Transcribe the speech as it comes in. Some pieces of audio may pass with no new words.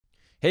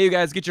Hey, you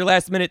guys, get your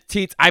last minute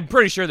teats. I'm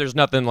pretty sure there's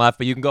nothing left,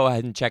 but you can go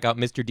ahead and check out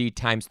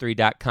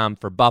MrD3.com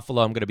for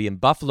Buffalo. I'm going to be in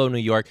Buffalo, New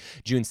York,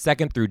 June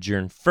 2nd through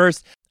June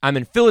 1st. I'm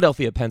in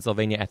Philadelphia,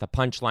 Pennsylvania at the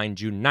Punchline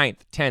June 9th,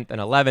 10th,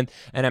 and 11th.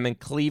 And I'm in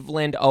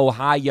Cleveland,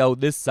 Ohio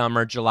this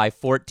summer, July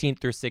 14th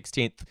through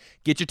 16th.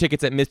 Get your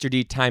tickets at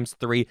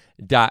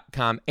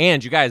MrD3.com.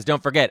 And you guys,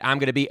 don't forget, I'm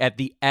going to be at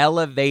the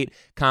Elevate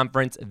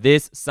Conference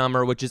this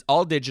summer, which is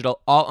all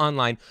digital, all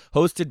online,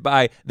 hosted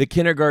by the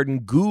kindergarten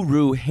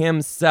guru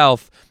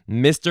himself,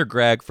 Mr.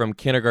 Greg from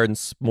Kindergarten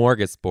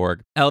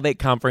Smorgasbord. Elevate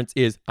Conference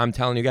is, I'm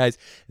telling you guys,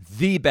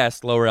 the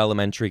best lower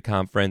elementary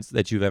conference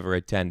that you've ever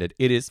attended.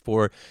 It is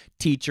for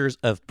teachers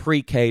of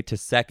pre-K to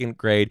second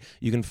grade.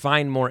 You can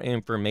find more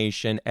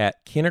information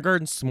at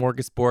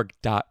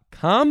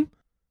kindergartensmorgasbord.com.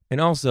 And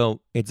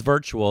also, it's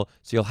virtual,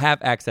 so you'll have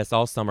access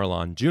all summer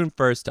long, June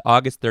 1st to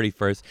August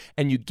 31st,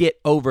 and you get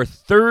over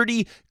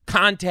 30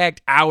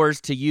 contact hours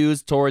to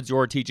use towards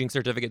your teaching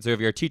certificate. So if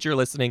you're a teacher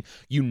listening,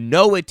 you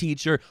know a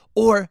teacher,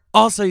 or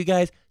also, you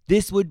guys,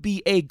 this would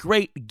be a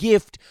great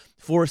gift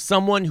for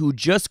someone who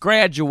just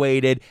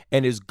graduated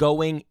and is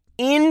going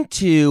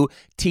into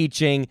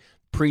teaching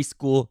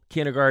preschool,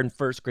 kindergarten,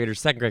 first grade, or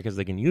second grade, because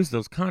they can use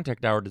those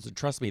contact hours. And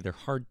trust me, they're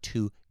hard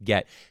to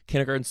get.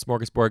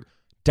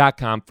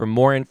 kindergartensmorgasbord.com for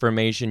more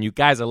information. You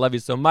guys, I love you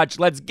so much.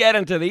 Let's get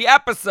into the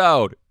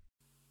episode.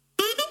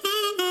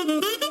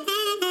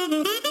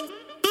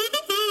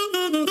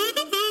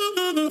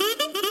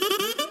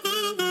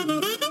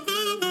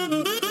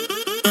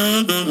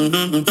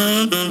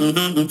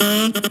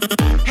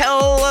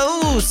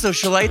 Hello,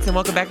 socialites, and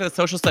welcome back to the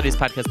Social Studies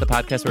Podcast, the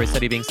podcast where we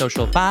study being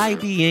social by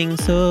being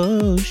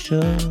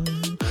social.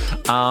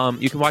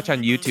 You can watch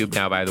on YouTube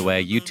now, by the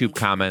way. YouTube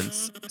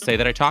comments say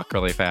that I talk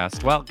really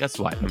fast. Well, guess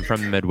what? I'm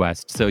from the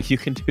Midwest, so you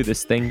can do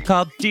this thing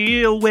called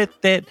Deal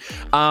With It.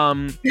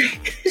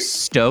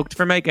 Stoked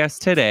for my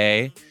guest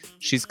today.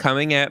 She's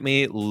coming at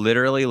me,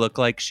 literally look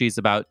like she's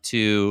about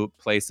to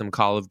play some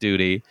Call of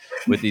Duty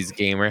with these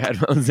gamer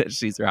headphones that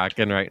she's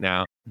rocking right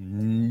now.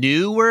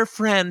 Newer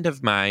friend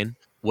of mine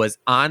was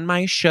on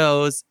my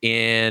shows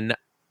in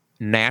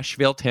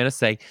Nashville,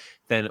 Tennessee,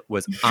 then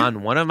was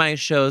on one of my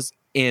shows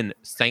in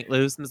St.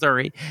 Louis,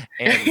 Missouri.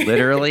 And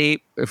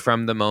literally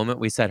from the moment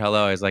we said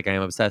hello, I was like, I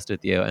am obsessed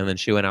with you. And then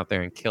she went out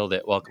there and killed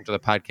it. Welcome to the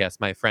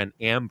podcast, my friend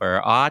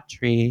Amber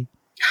Autry.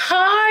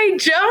 Hi,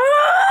 John.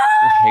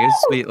 Hey,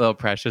 sweet little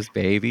precious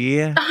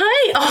baby.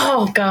 Hi.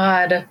 Oh,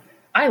 God.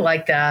 I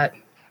like that.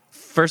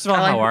 First of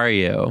all, how are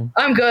you?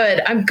 I'm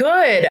good.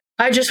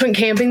 I just went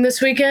camping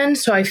this weekend,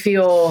 so I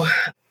feel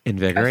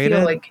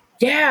invigorated.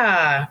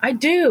 Yeah, I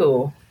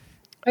do.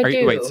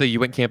 Wait, so you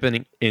went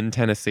camping in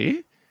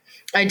Tennessee?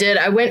 I did.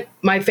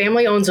 My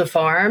family owns a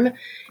farm,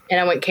 and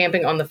I went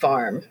camping on the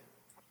farm.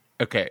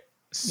 Okay.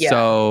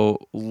 So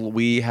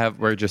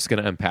we're just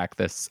going to unpack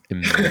this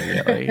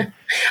immediately.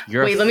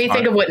 Wait, let me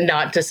think of what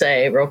not to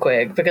say real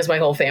quick, because my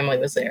whole family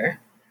was there.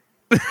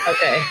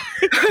 Okay.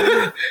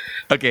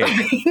 Okay.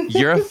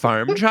 You're a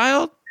farm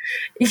child?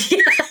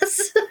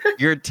 Yes.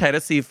 You're a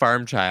Tennessee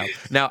farm child.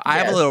 Now, I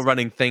have a little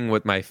running thing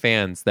with my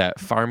fans that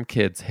farm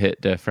kids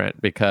hit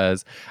different,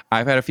 because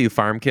I've had a few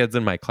farm kids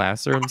in my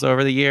classrooms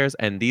over the years,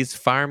 and these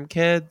farm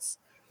kids,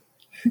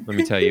 let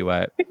me tell you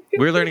what.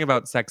 We were learning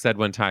about sex ed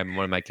one time, and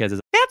one of my kids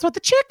is, that's what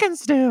the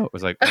chickens do. It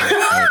was like,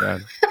 oh my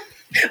God.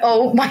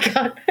 Oh my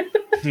God.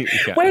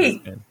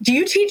 Wait, do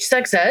you teach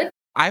sex ed?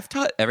 I've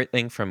taught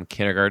everything from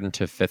kindergarten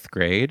to 5th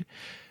grade.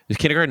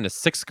 Kindergarten to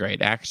 6th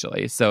grade,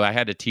 actually. So I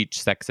had to teach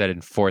sex ed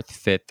in 4th,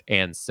 5th,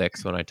 and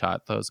 6th when I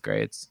taught those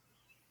grades.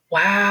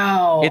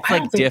 Wow.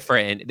 It's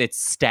different. It's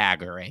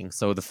staggering.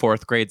 So the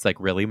 4th grade's like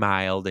really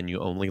mild, and you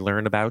only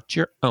learn about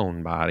your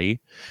own body.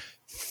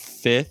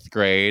 5th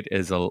grade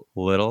is a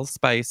little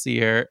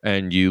spicier,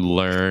 and you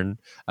learn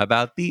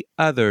about the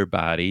other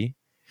body.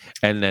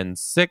 And then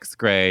 6th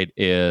grade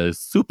is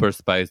super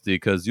spicy,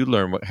 because you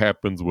learn what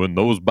happens when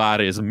those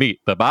bodies meet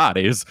the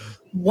bodies.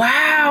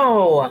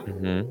 Wow.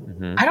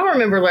 I don't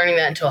remember learning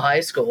that until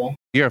high school.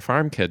 You're a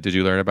farm kid. Did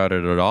you learn about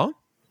it at all?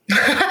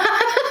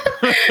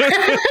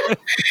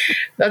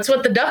 That's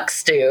what the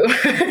ducks do.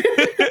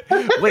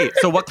 Wait,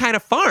 so what kind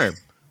of farm?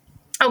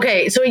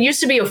 Okay, so it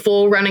used to be a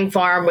full running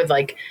farm with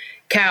like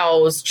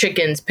cows,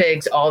 chickens,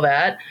 pigs, all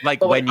that.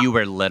 Like when you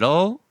were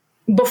little?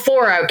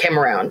 Before I came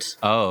around.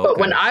 Oh. But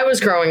when I was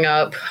growing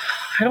up,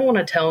 I don't want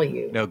to tell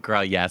you. No,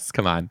 girl, yes.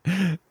 Come on.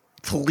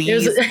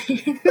 Please.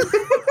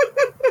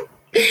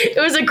 It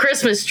was a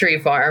Christmas tree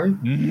farm.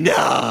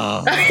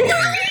 No.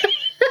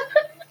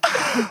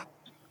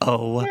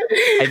 Oh.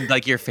 And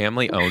like your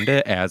family owned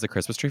it as a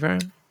Christmas tree farm?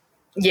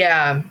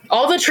 Yeah.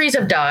 All the trees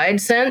have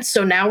died since,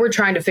 so now we're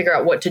trying to figure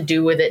out what to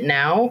do with it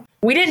now.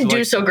 We didn't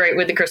do so great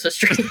with the Christmas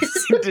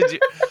trees. Did you,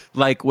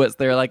 was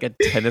there like a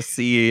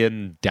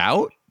Tennessean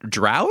drought?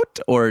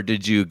 Or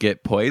did you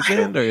get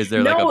poisoned? Or is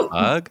there like a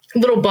bug?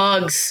 Little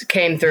bugs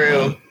came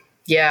through.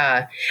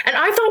 Yeah. And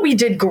I thought we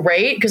did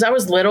great, because I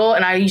was little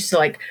and I used to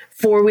like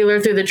 4-wheeler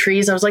through the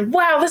trees. I was like,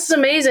 wow, this is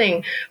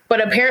amazing.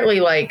 But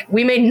apparently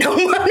we made no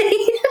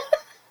money.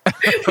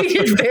 We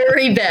did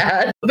very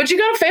bad. But you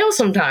gotta fail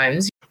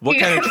sometimes. What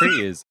kind of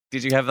trees?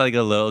 Did you have like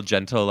a little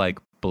gentle like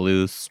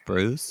blue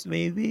spruce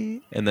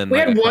maybe? And then We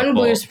like had a one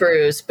couple... blue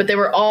spruce, but they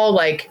were all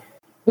like,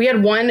 we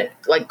had one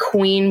like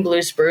queen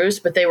blue spruce,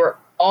 but they were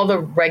all the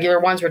regular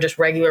ones were just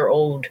regular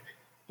old,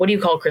 what do you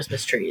call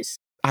Christmas trees?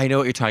 I know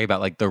what you're talking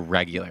about, like the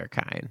regular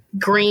kind.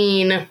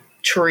 Green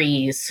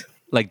trees.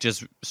 Like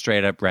just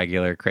straight up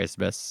regular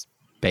Christmas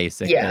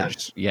basic. Yeah.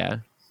 Yeah.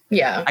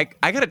 Yeah.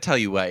 I gotta tell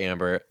you what,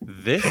 Amber,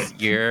 this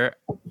year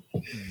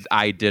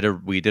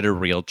we did a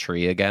real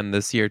tree again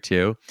this year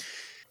too.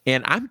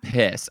 And I'm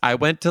pissed. I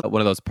went to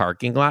one of those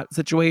parking lot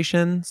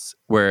situations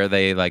where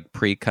they like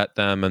pre-cut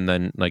them and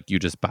then like you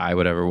just buy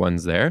whatever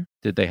one's there.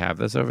 Did they have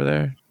this over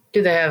there?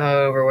 Do they have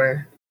over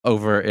where?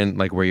 Over in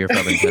like where you're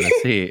from in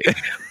Tennessee.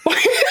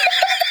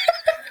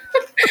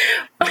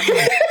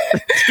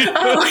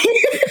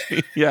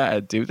 Yeah,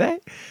 do they?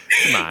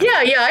 Come on.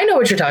 Yeah, I know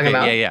what you're talking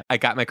about. Yeah. I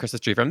got my Christmas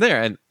tree from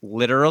there, and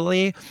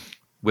literally,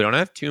 we don't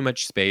have too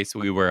much space.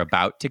 We were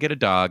about to get a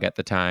dog at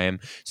the time,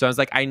 so I was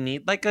like, I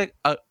need like a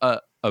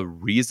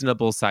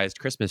reasonable sized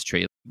Christmas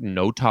tree,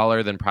 no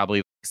taller than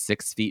probably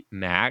 6 feet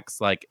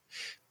max, like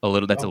a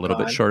little. That's a little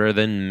bit shorter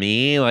than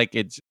me. Like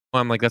it's.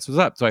 I'm like, that's what's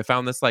up. So I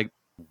found this like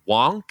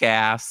wonk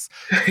ass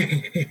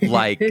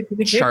like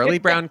Charlie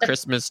Brown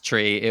Christmas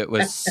tree. It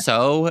was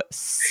so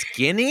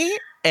skinny.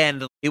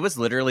 And it was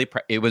literally,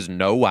 it was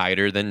no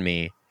wider than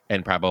me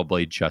and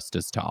probably just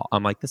as tall.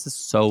 I'm like, this is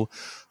so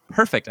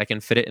perfect. I can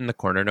fit it in the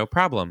corner, no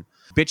problem.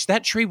 Bitch,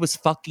 that tree was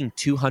fucking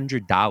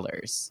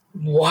 $200.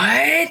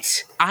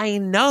 What? I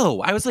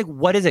know. I was like,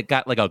 what is it?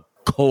 Got like a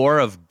core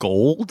of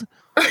gold?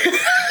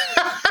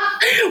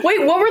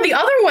 Wait, what were the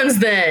other ones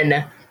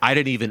then? I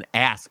didn't even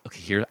ask. Okay,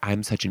 here,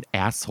 I'm such an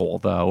asshole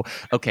though.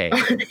 Okay,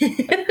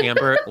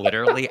 Amber,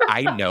 literally,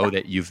 I know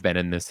that you've been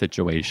in this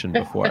situation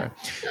before.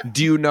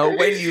 Do you know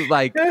when you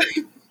like,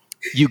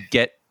 you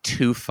get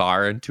too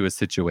far into a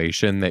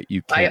situation that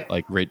you can't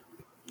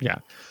yeah.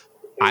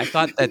 I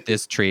thought that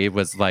this tree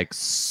was like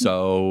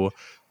so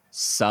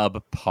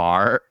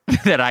subpar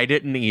that I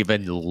didn't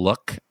even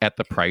look at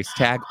the price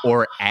tag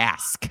or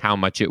ask how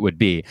much it would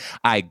be.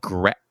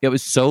 It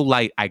was so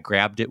light. I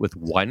grabbed it with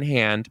one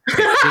hand,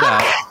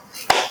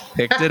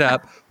 picked it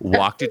up,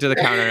 walked it to the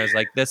counter, and I was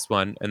like, this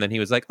one. And then he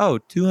was like, oh,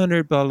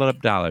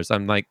 $200.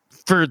 I'm like,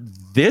 for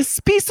this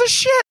piece of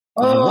shit?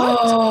 Oh,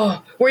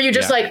 what? Were you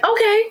just like,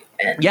 okay?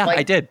 Yeah,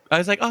 I did. I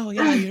was like, oh,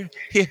 yeah,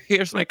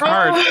 here's my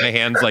card. My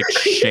hand's like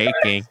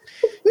shaking.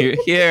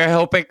 Here, I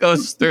hope it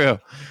goes through.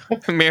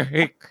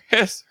 Merry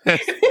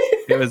Christmas.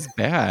 It was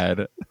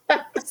bad.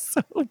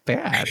 So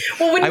bad.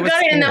 Well, when you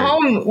got it in the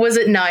home, was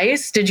it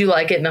nice? Did you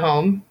like it in the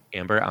home?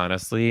 Amber,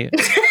 honestly,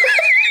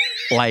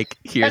 like,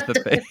 here's the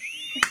thing.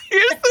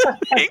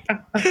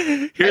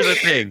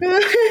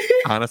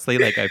 Honestly,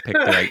 like, I picked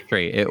the right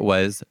tree. It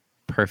was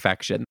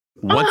perfection.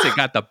 Once it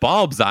got the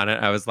bulbs on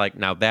it, I was like,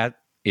 now that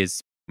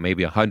is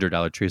maybe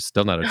 $100 tree,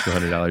 still not a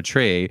 $200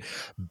 tree,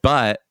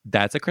 but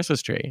that's a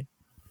Christmas tree.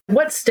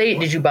 What state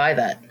did you buy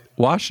that?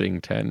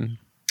 Washington.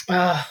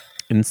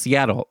 In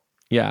Seattle.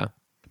 Yeah.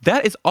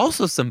 That is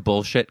also some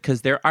bullshit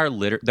because there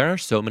are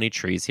so many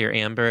trees here,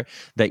 Amber,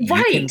 that you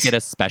can get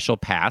a special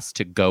pass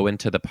to go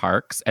into the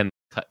parks and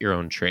cut your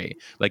own tree.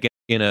 Like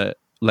in a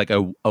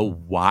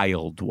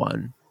wild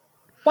one.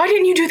 Why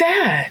didn't you do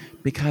that?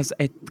 Because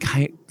it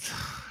kind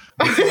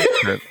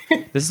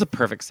this is a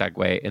perfect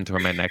segue into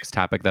my next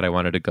topic that I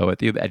wanted to go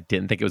with you. I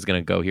didn't think it was going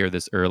to go here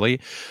this early,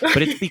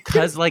 but it's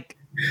because like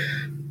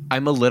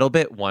I'm a little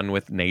bit one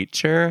with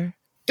nature.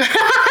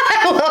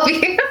 I love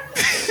you.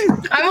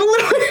 I'm a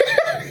little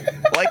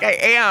like I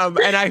am,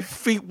 and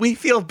we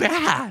feel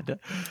bad.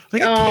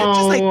 Like I can't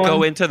just like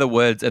go into the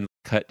woods and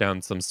cut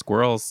down some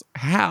squirrel's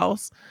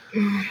house.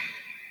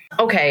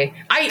 Okay,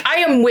 I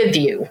am with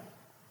you,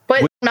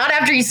 but not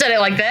after you said it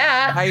like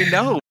that. I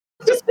know.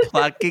 Just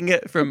plucking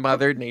it from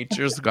Mother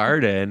Nature's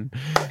garden.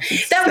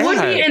 That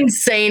would be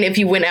insane if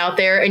you went out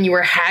there and you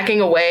were hacking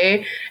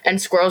away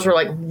and squirrels were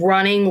like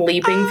running,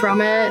 leaping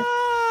from it.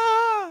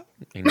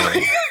 I know.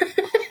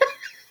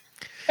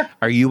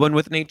 Are you one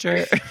with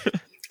nature?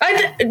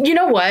 You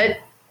know what?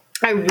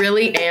 I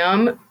really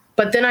am.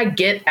 But then I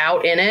get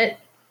out in it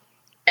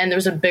and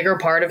there's a bigger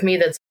part of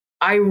me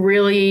I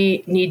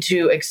really need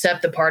to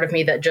accept the part of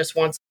me that just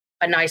wants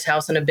a nice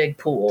house and a big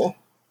pool.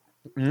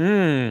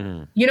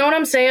 You know what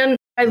I'm saying?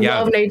 I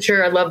love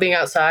nature. I love being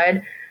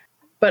outside.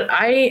 But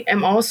I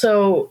am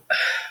also,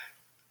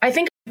 I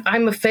think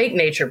I'm a fake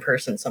nature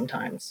person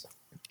sometimes.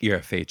 You're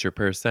a fature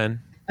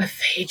person? A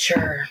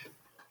fature.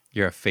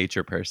 You're a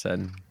fature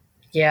person.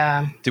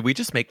 Yeah. Did we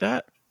just make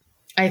that?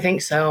 I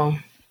think so.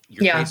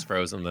 Your face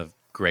froze in the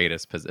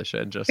greatest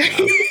position just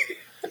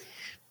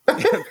now.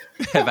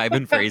 Have I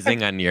been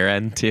phrasing on your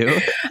end too?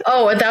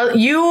 Oh,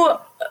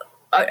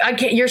 I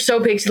can't. You're so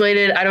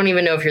pixelated. I don't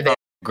even know if you're there.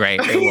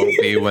 Great. It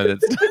won't be when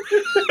it's.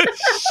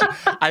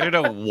 I don't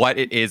know what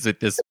it is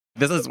with this.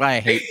 This is why I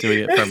hate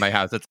doing it from my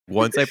house. It's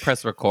once I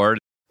press record,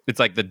 it's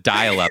like the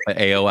dial-up at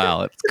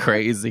AOL. It's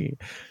crazy.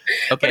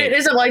 Okay. But it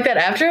isn't like that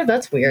after?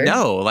 That's weird.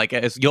 No, like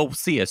you'll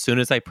see as soon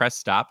as I press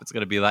stop, it's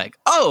going to be like,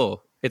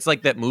 oh, It's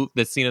like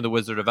the scene of The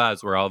Wizard of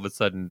Oz where all of a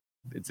sudden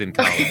it's in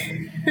color.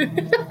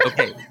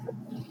 Okay.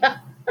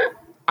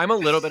 I'm a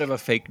little bit of a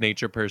fake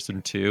nature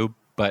person too,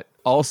 but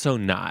also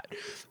not.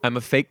 I'm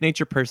a fake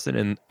nature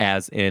person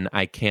as in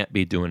I can't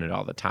be doing it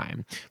all the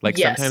time. Like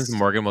sometimes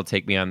Morgan will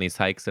take me on these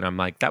hikes and I'm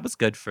like, that was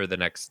good for the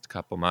next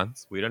couple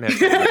months. We don't have to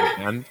do it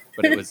again,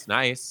 but it was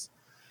nice.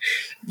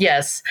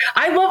 Yes.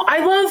 I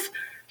love,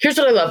 here's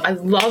what I love. I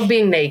love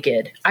being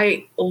naked.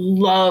 I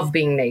love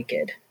being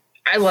naked.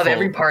 I love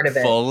every part of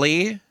it.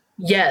 Fully?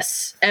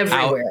 Yes.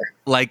 Everywhere.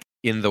 Out, like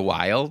in the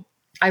wild?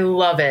 I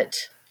love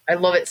it. I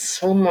love it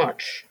so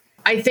much.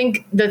 I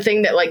think the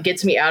thing that like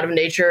gets me out of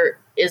nature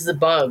is the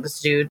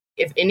bugs, dude.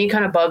 If any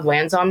kind of bug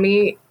lands on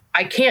me,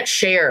 I can't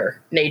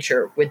share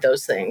nature with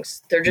those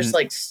things. They're just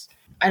like,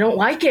 I don't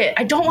like it.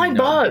 I don't like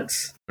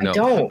bugs. I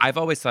don't. I've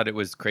always thought it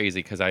was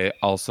crazy because I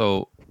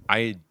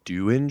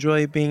do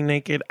enjoy being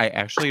naked. I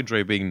actually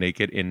enjoy being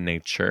naked in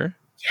nature,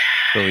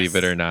 believe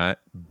it or not.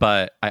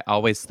 But I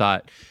always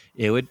thought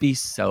it would be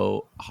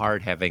so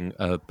hard having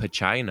a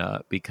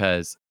vagina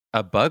because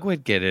a bug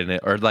would get in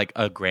it or like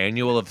a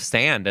granule of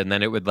sand and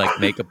then it would like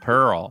make a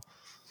pearl.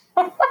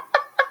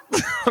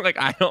 Like,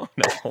 I don't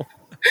know.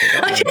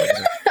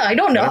 I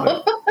don't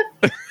know.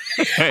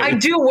 I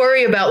do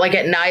worry about like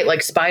at night,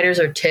 like spiders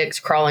or ticks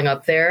crawling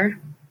up there.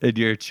 In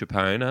your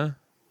chupina?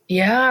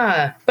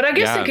 Yeah. But I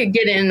guess it could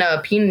get in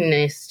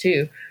penis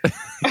too.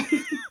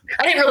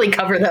 I didn't really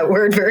cover that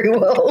word very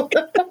well.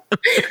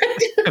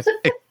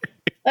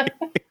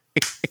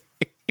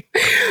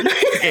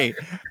 Hey,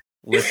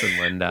 listen,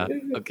 Linda.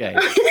 Okay.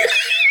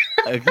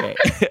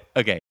 I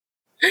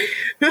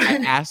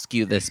ask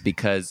you this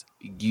because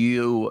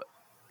you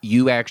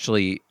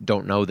actually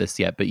don't know this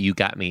yet, but you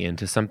got me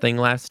into something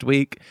last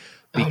week.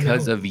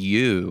 Because of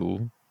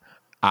you,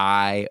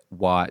 I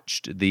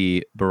watched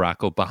the Barack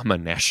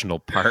Obama National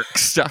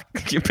Parks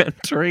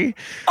documentary.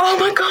 Oh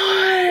my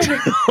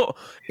God.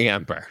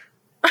 Amber.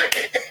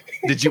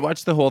 Did you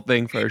watch the whole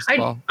thing first of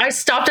all? I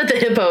stopped at the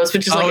hippos,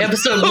 which is like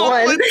episode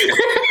 1.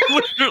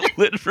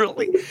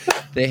 Literally.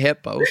 The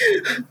hippos.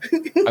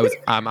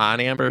 I'm on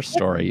Amber's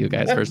story, you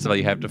guys. First of all,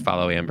 you have to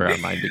follow Amber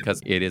online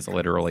because it is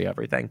literally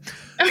everything.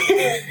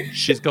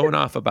 She's going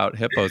off about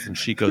hippos and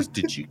she goes,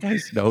 did you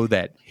guys know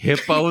that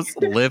hippos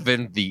live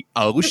in the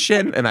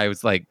ocean? And I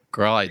was like,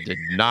 girl, I did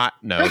not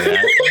know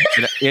that.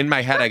 And in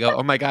my head, I go,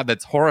 oh my God,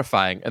 that's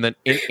horrifying. And then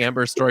in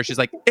Amber's story, she's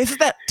like, isn't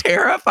that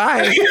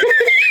terrifying?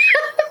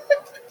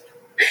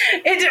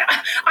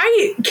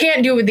 I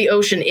can't do it with the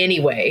ocean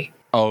anyway.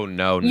 Oh,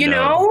 no, You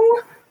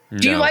know?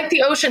 Do you like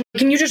the ocean?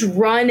 Can you just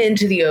run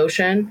into the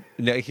ocean?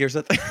 No, here's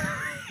the thing.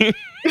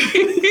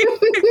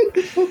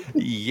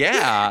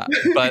 Yeah,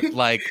 but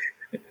like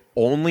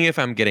only if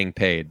I'm getting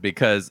paid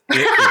because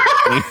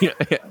it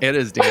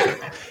is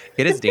dangerous.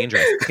 It is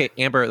dangerous. Okay,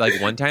 Amber, like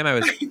one time I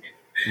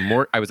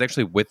was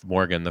actually with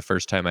Morgan the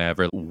first time I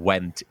ever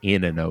went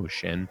in an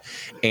ocean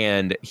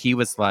and he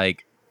was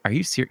like, are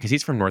you serious? Because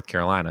he's from North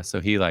Carolina, so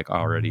he like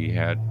already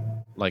had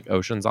like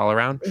oceans all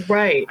around.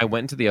 Right. I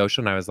went into the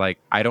ocean. I was like,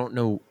 I don't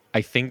know.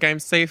 I think I'm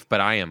safe, but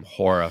I am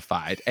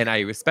horrified. And I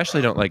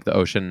especially don't like the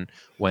ocean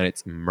when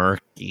it's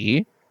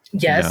murky.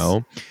 Yes. You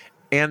know?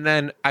 And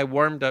then I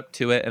warmed up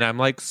to it and I'm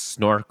like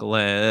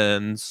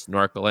snorkeling.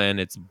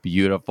 It's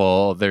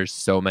beautiful. There's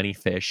so many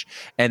fish.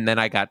 And then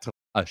I got to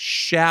a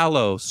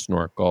shallow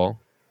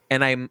snorkel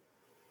and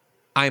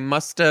I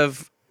must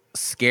have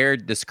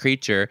scared this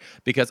creature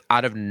because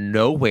out of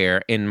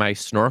nowhere in my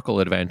snorkel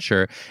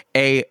adventure,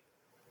 a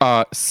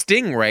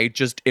stingray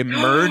just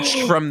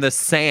emerged from the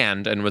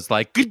sand and was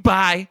like,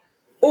 goodbye.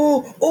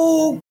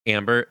 Oh.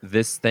 Amber,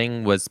 this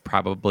thing was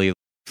probably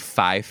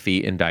 5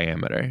 feet in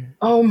diameter.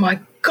 Oh my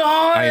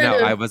God. I know.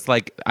 I was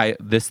like,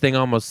 this thing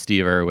almost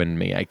Steve Irwin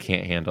me. I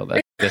can't handle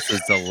this. This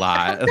is a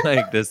lot.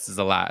 This is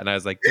a lot. And I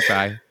was like,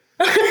 goodbye.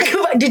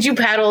 Did you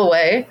paddle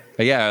away?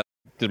 Yeah.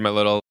 Did my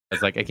little, I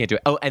was like, I can't do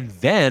it. Oh, and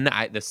then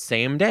the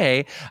same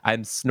day,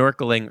 I'm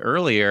snorkeling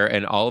earlier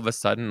and all of a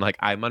sudden, like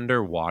I'm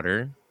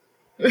underwater.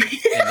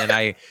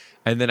 and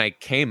then I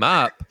came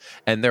up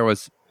and there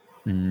was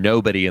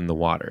nobody in the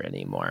water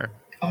anymore.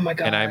 Oh my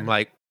God. And I'm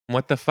like,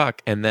 what the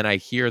fuck? And then I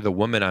hear the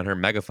woman on her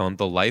megaphone,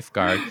 the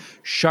lifeguard,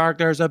 shark,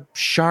 there's a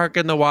shark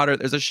in the water.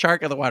 There's a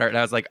shark in the water. And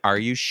I was like, are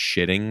you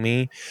shitting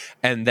me?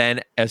 And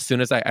then as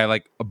soon as I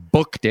like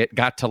booked it,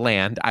 got to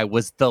land, I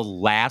was the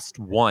last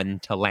one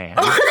to land.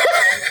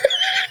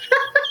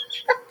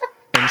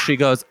 And she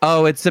goes,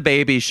 oh, it's a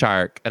baby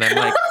shark. And I'm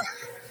like,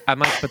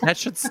 but that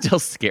should still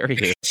scare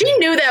you. She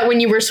knew that when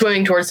you were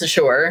swimming towards the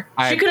shore.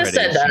 She could have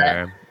said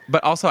that.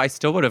 But also, I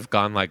still would have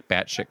gone like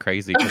batshit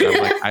crazy because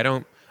I'm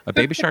like, a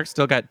baby shark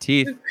still got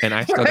teeth and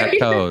I still got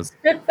toes.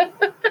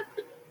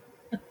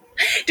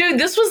 Dude,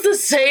 this was the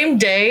same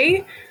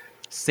day.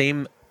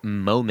 Same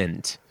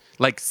moment.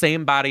 Like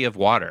same body of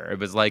water. It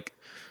was like,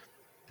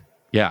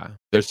 yeah,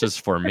 there's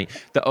just for me.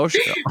 The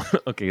ocean.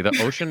 Okay, the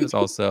ocean is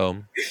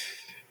also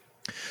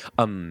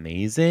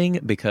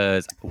amazing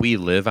because we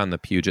live on the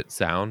Puget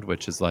Sound,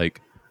 which is like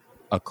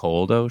a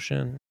cold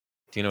ocean.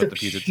 Do you know what the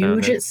Puget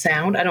Sound Puget is?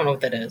 Sound? I don't know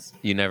what that is.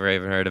 You never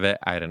even heard of it?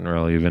 I didn't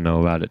really even know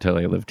about it till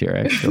I lived here,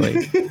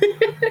 actually.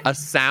 A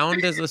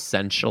sound is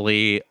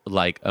essentially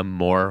like a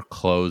more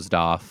closed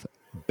off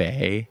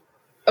bay.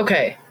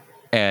 Okay.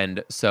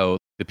 And so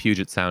the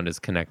Puget Sound is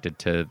connected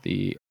to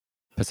the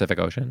Pacific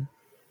Ocean.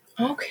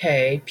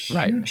 Okay. Puget.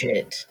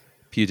 Right.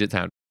 Puget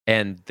Sound.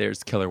 And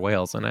there's killer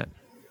whales in it.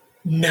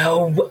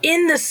 No,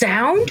 in the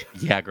Sound?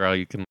 Yeah, girl,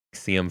 you can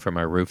see them from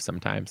our roof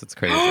sometimes. It's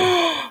crazy.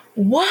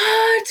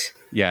 What?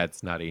 Yeah,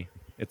 it's nutty.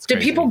 It's Do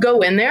crazy. people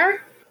go in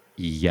there?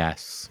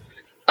 Yes.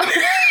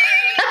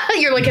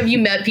 You're like, have you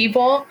met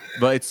people?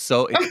 But it's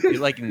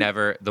like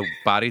never, the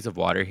bodies of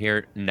water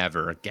here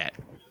never get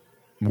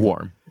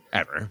warm,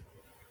 ever.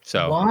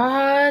 So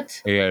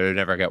What? yeah, they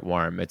never get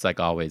warm. It's like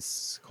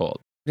always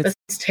cold. That's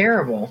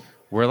terrible.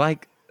 We're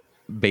like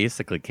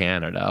basically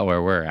Canada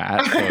where we're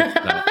at.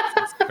 So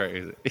it's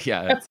crazy.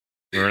 Yeah,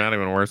 we're not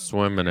even worth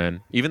swimming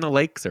in. Even the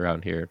lakes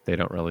around here, they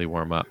don't really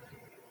warm up.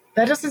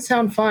 That doesn't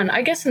sound fun.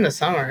 I guess in the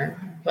summer,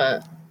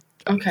 but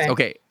okay.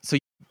 Okay, so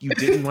you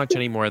didn't watch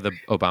any more of the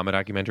Obama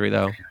documentary,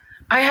 though?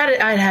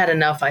 I'd had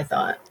enough, I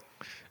thought.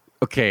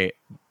 Okay,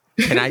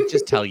 can I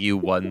just tell you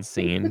one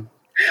scene?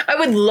 I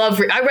would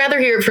love I'd rather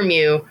hear it from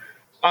you,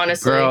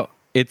 honestly. Girl,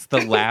 it's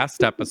the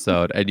last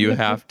episode, and you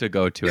have to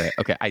go to it.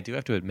 Okay, I do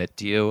have to admit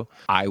to you,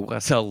 I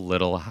was a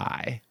little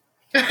high.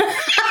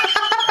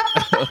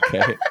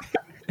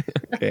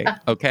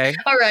 Okay.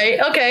 All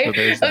right,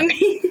 okay. So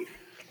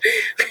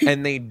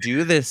and they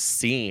do this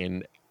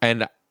scene,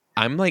 and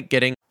I'm like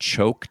getting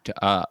choked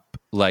up.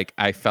 Like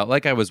I felt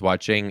like I was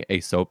watching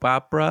a soap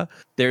opera.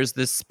 There's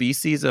this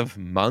species of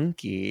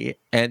monkey,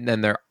 and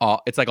then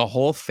it's like a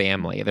whole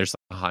family. There's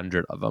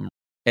 100 of them,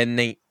 and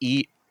they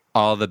eat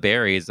all the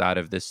berries out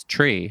of this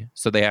tree.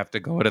 So they have to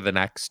go to the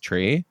next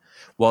tree.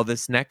 Well,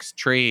 this next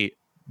tree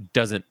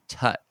doesn't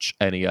touch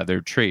any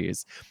other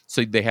trees.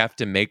 So they have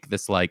to make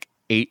this like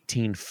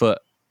 18-foot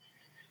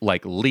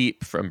like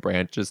leap from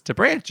branches to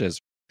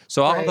branches.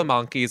 So all the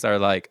monkeys are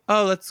like,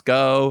 oh, let's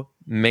go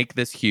make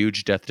this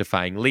huge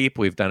death-defying leap.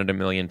 We've done it a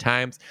million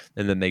times.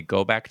 And then they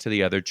go back to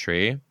the other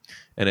tree,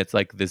 and it's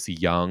like this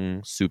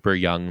young, super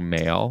young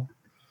male.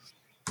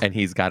 And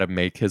he's got to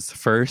make his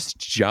first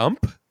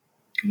jump.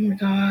 Oh my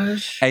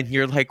gosh. And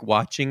you're like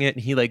watching it,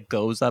 and he like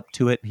goes up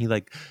to it, and he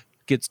like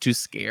gets too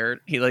scared.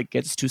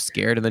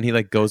 And then he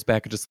like goes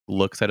back and just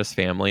looks at his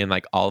family, and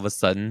like all of a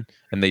sudden,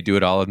 and they do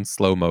it all in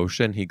slow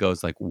motion, he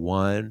goes like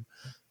 1,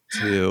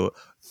 2,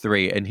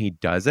 3, and he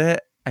does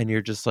it, and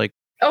you're just like,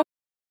 oh,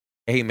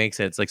 he makes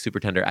it. It's like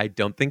super tender. I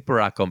don't think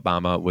Barack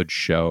Obama would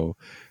show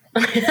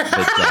the death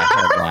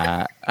of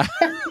that.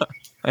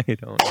 I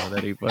don't know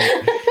that he would.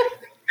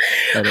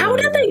 How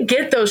do they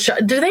get those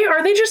shots?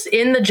 Are they just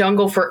in the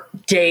jungle for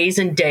days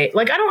and days?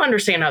 Like, I don't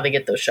understand how they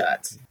get those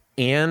shots.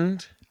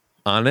 And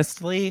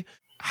honestly,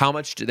 how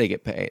much do they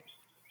get paid?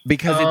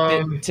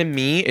 Because to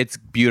me, it's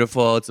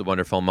beautiful. It's a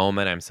wonderful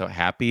moment. I'm so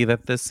happy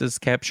that this is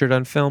captured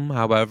on film.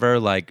 However,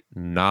 like,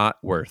 not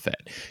worth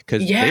it.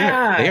 Because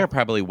they are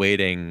probably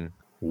waiting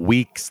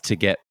weeks to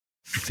get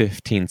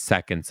 15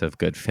 seconds of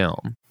good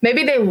film.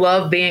 Maybe they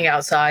love being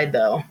outside,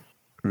 though.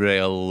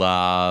 They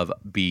love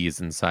bees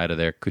inside of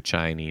their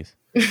cuccinis.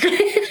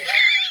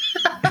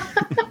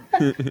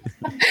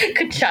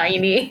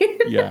 Cuccini.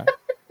 Yeah.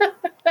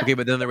 Okay,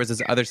 but then there was this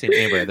other scene,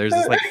 Amber. There's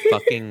this like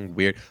fucking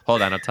weird.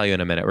 Hold on, I'll tell you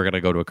in a minute. We're gonna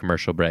go to a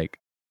commercial break.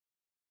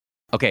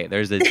 Okay,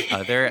 there's this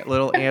other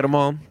little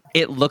animal.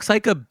 It looks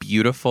like a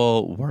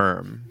beautiful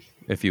worm,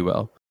 if you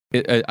will.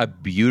 A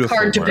beautiful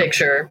Hard to worm.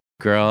 picture.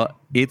 Girl,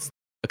 it's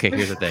okay.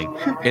 Here's the thing.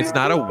 It's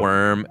not a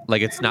worm.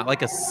 Like it's not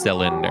like a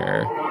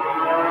cylinder.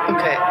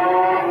 Okay.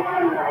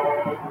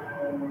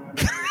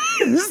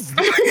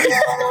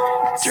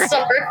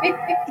 Sorry.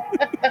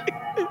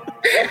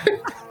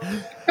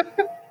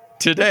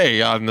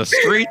 Today on the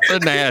streets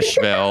of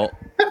Nashville.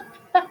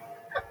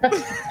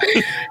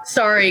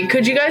 Sorry,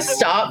 could you guys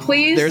stop,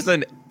 please? There's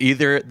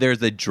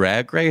a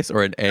drag race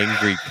or an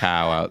angry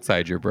cow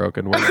outside your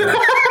broken window.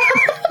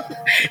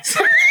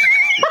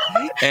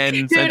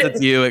 And since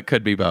it's you, it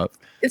could be both.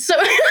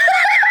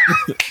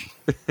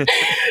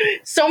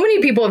 So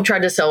many people have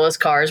tried to sell us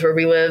cars where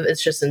we live.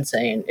 It's just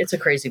insane. It's a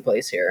crazy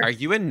place here. Are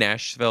you in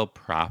Nashville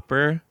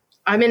proper?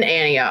 I'm in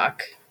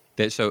Antioch.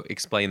 So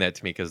explain that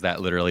to me, because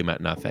that literally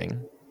meant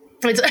nothing.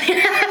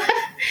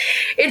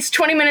 It's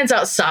 20 minutes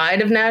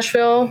outside of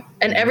Nashville.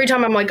 And every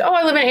time I'm like, oh,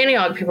 I live in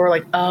Antioch, people are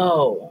like,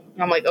 oh.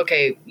 I'm like,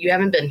 okay, you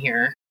haven't been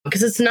here.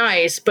 Because it's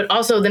nice. But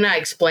also then I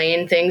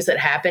explain things that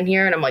happen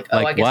here. And I'm like, oh,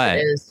 like I guess what?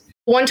 it is.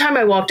 One time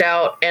I walked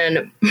out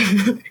and...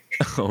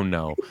 Oh,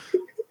 no.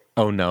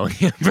 Oh, no.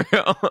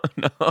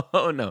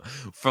 Oh, no.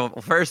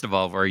 First of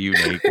all, were you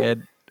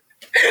naked?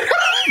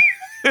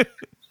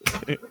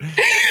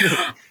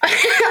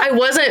 I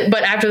wasn't,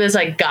 but after this,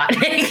 I got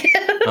naked.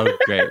 Oh,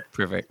 great.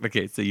 Perfect.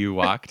 Okay, so you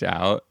walked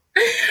out.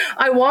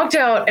 I walked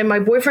out, and my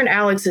boyfriend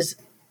Alex is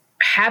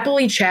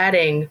happily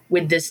chatting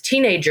with this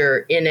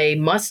teenager in a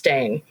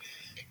Mustang.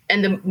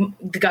 And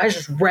the guy's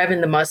just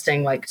revving the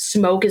Mustang, like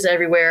smoke is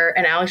everywhere.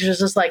 And Alex is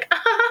just like,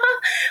 ah,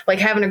 like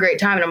having a great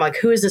time. And I'm like,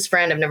 who is this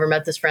friend? I've never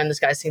met this friend. This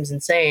guy seems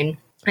insane.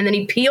 And then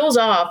he peels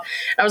off.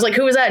 I was like,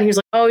 who was that? And he was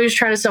like, oh, he was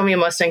trying to sell me a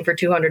Mustang for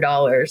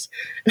 $200.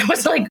 And I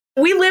was like,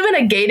 we live in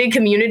a gated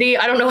community.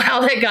 I don't know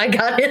how that guy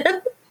got in.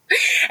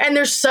 And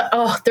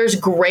there's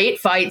great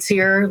fights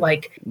here.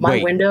 Like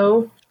my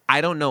window.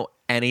 I don't know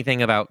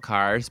anything about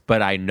cars,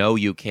 but I know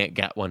you can't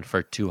get one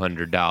for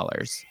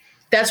 $200.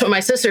 That's what my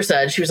sister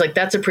said. She was like,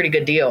 that's a pretty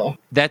good deal.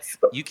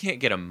 You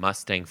can't get a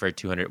Mustang for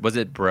 $200. Was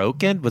it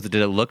broken? Did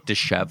it look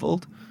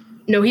disheveled?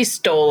 No, he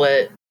stole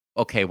it.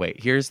 Okay,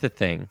 wait. Here's the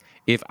thing.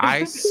 If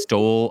I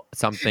stole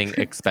something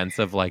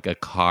expensive like a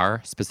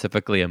car,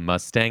 specifically a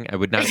Mustang, I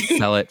would not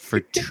sell it for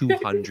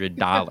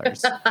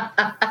 $200.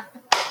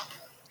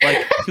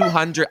 Like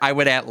 200, I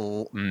would at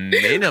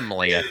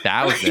minimally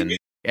 1,000,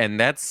 and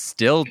that's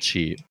still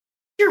cheap.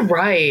 You're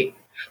right.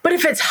 But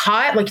if it's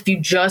hot, like if you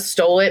just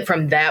stole it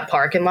from that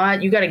parking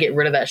lot, you got to get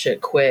rid of that shit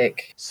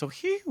quick. So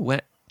he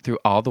went through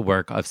all the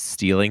work of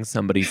stealing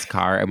somebody's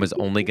car and was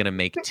only going to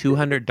make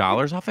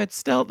 $200 off it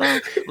still, though?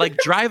 Like,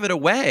 drive it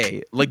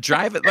away. Like,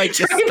 drive it like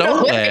you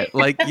stole it.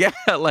 Like, yeah,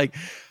 like,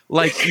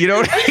 you know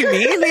what I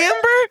mean,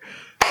 Amber?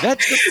 That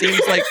just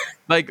seems like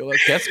I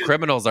guess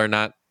criminals are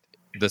not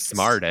the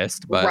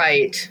smartest, but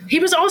right. He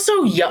was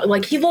also young.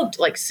 Like, he looked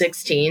like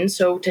 16,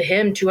 so to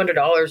him,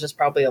 $200 is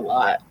probably a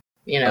lot.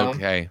 You know?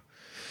 Okay.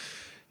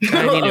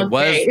 I mean,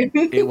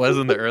 it was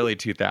in the early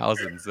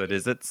 2000s, but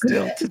is it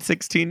still to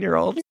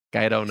 16-year-olds?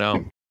 I don't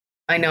know.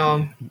 I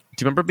know. Do you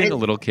remember being a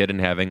little kid and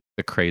having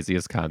the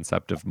craziest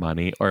concept of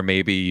money? Or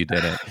maybe you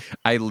didn't.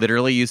 I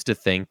literally used to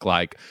think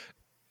that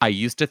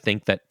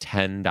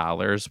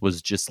 $10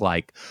 was just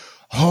like,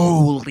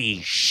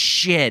 holy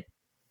shit.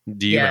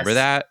 Do you remember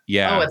that?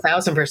 Yeah. Oh,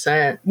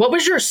 1,000%. What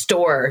was your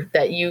store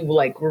that you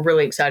were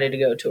really excited to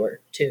go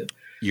to?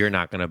 You're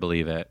not going to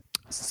believe it.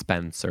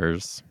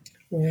 Spencer's.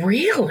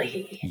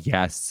 Really?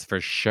 Yes,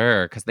 for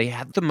sure. Because they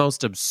had the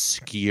most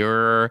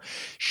obscure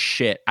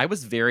shit. I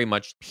was very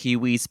much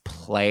Pee-wee's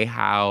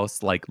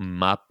Playhouse, like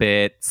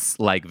Muppets,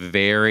 like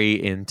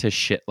very into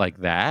shit like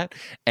that.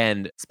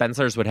 And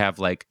Spencer's would have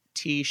like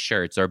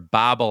T-shirts or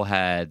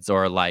bobbleheads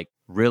or like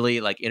really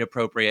like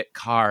inappropriate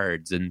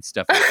cards and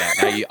stuff like that.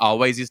 I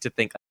always used to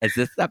think, is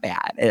this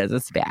bad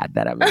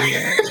that I'm in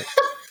here?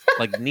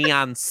 Like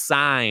neon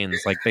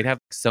signs, like they'd have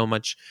so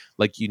much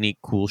like unique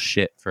cool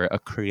shit for a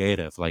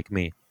creative like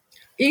me.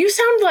 You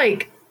sound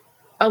like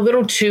a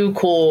little too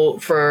cool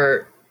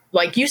for,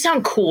 like, you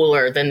sound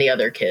cooler than the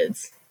other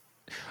kids.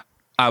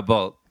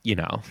 Well, you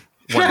know.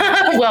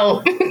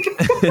 Well,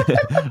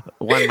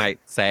 one might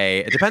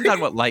say it depends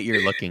on what light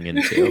you're looking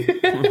into.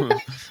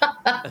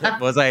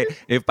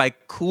 If by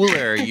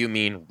cooler you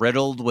mean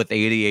riddled with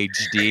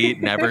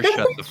ADHD, never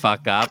shut the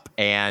fuck up,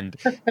 and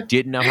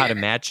didn't know how to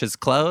match his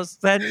clothes,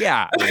 then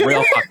yeah,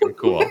 real fucking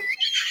cool.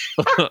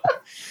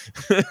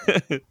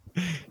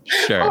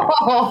 Sure.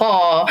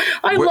 Oh,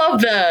 I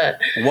love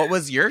that. What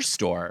was your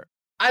store?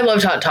 I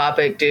loved Hot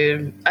Topic,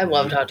 dude. I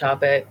loved Hot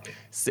Topic.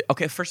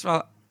 Okay, first of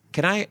all,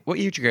 what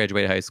year did you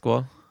graduate high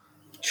school?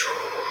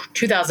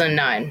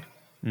 2009.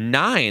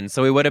 9,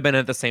 so we would have been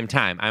at the same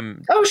time.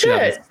 I'm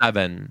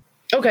 2007.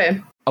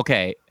 Okay.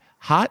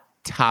 Hot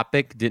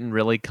Topic didn't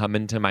really come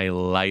into my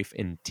life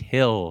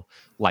until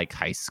like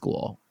high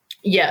school.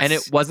 Yes. And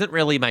it wasn't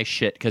really my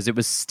shit because it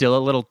was still a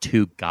little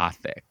too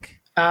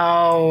gothic.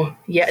 Oh,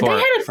 yeah. They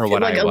had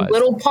a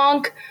little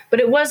punk, but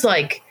it was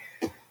like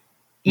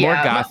more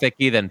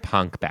gothic-y than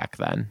punk back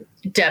then.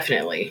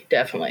 Definitely.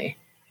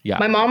 Yeah.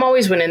 My mom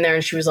always went in there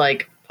and she was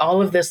like,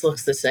 all of this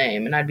looks the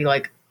same. And I'd be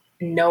like,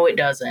 no, it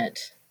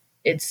doesn't.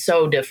 It's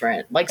so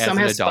different. Like, some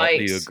has spikes.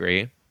 Do you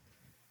agree?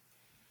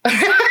 Maybe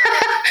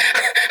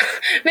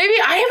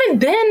I haven't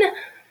been.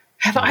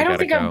 I don't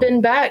think I've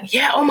been back.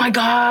 Yeah. Oh my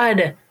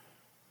God.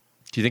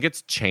 Do you think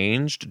it's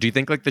changed? Do you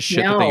think like the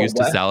shit that they used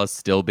to sell is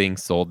still being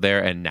sold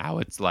there and now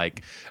it's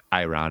like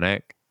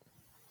ironic?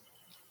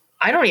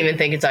 I don't even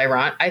think it's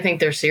ironic. I think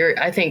they're serious.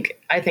 I think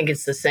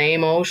it's the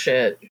same old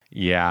shit.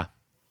 Yeah.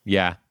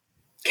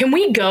 Can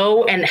we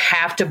go and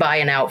have to buy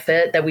an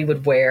outfit that we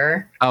would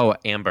wear? Oh,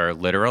 Amber,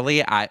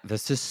 literally,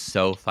 this is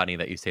so funny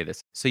that you say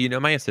this. So you know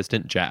my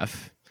assistant,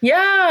 Jeff?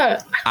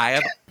 Yeah.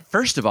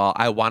 First of all,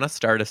 I want to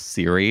start a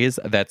series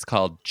that's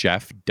called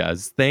Jeff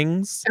Does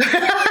Things.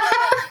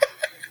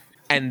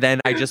 And then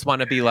I just want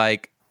to be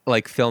like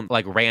film,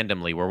 like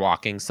randomly, we're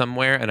walking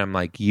somewhere and I'm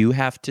like, you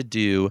have to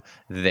do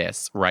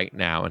this right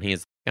now. And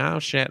he's like, oh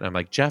shit. And I'm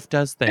like, Jeff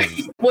Does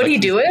Things. Would he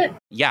do it?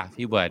 Yeah,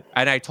 he would.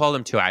 And I told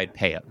him I'd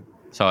pay him.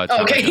 So it's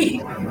okay.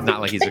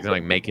 Not like he's going to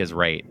like make his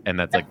rate. And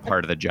that's like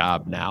part of the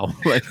job now.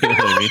 Like, you know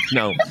what I mean?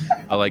 No,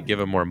 I'll like give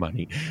him more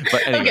money.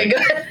 But anyway, okay,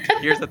 good.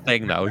 Here's the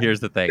thing though.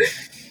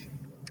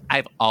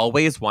 I've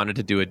always wanted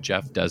to do a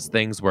Jeff Does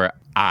Things where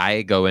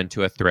I go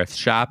into a thrift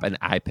shop and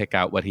I pick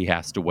out what he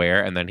has to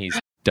wear. And then he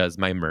does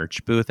my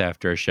merch booth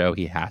after a show.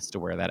 He has to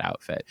wear that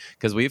outfit.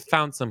 Because we've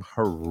found some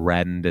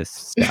horrendous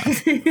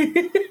stuff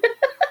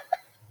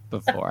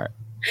before.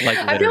 Like,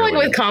 I feel like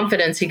with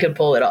confidence he could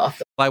pull it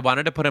off. I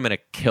wanted to put him in a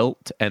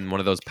kilt and one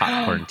of those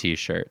popcorn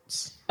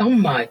t-shirts. Oh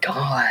my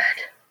God.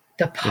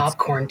 The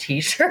popcorn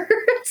t-shirt.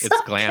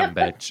 It's glam,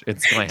 bitch.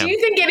 It's glam. Do you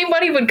think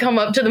anybody would come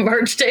up to the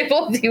merch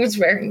table if he was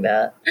wearing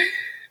that?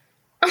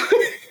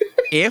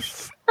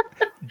 If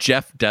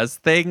Jeff Does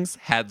Things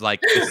had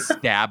like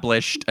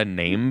established a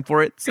name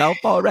for itself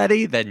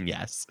already, then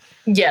yes.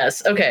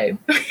 Yes. Okay.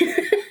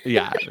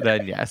 Yeah,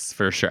 then yes,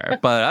 for sure.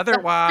 But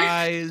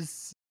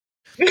otherwise,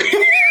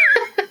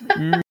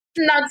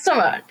 not so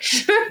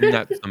much.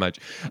 not so much.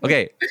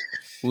 Okay,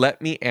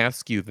 let me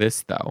ask you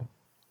this though.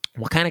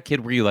 What kind of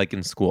kid were you like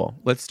in school?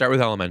 Let's start with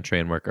elementary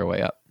and work our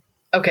way up.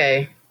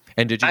 Okay.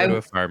 And did you go to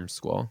a farm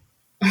school?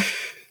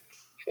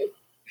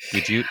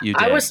 Did you? You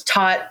did.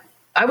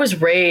 I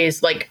was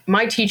raised, like,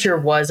 my teacher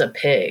was a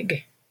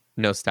pig.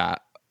 No,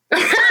 stop.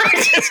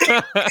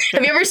 Have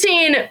you ever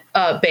seen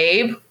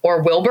Babe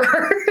or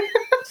Wilbur?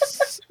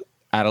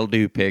 Addle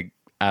do, pig.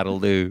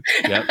 Addle do.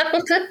 Yep.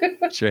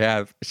 Sure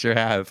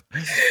have.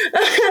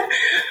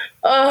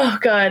 Oh,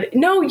 God.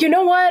 No, you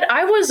know what?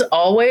 I was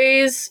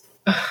always...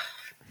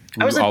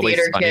 I was a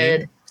theater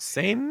kid.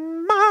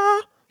 Same.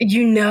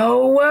 You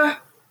know?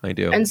 I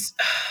do.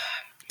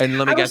 And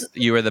let me guess,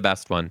 you were the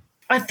best one.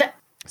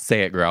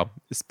 Say it, girl.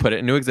 Just put it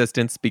into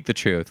existence. Speak the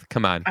truth.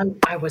 Come on.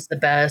 I was the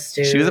best,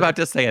 dude. She was about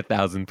to say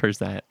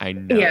 1,000%. I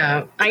know.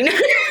 Yeah, I know.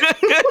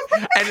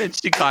 And then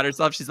she caught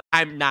herself. She's like,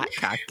 I'm not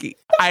cocky.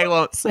 I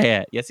won't say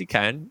it. Yes, you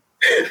can.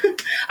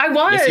 I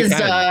was. Yes, you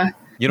can.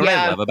 You know what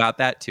I love about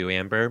that too,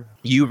 Amber?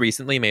 You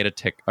recently made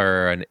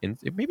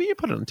maybe you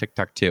put it on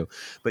TikTok too,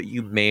 but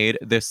you made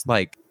this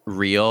like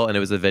reel and it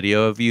was a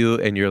video of you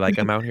and you're like,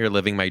 I'm out here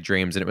living my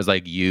dreams. And it was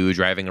like you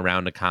driving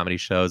around to comedy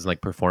shows and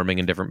like performing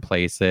in different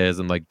places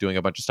and like doing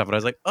a bunch of stuff. And I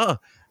was like, oh,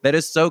 that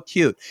is so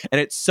cute. And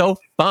it's so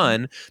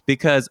fun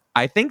because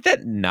I think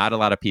that not a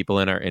lot of people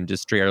in our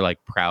industry are like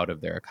proud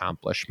of their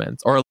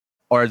accomplishments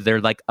or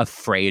they're like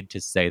afraid to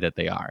say that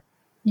they are.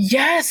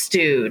 Yes,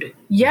 dude.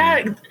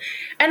 Yeah.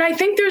 And I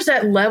think there's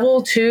that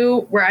level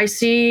too where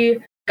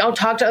I'll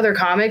talk to other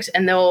comics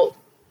and they'll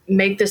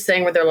make this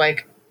thing where they're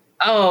like,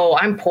 oh,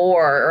 I'm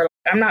poor or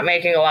I'm not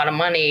making a lot of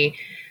money.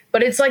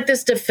 But it's like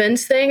this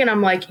defense thing. And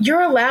I'm like,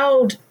 you're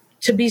allowed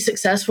to be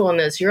successful in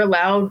this. You're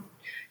allowed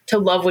to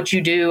love what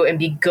you do and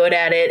be good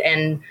at it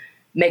and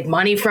make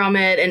money from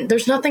it. And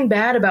there's nothing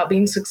bad about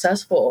being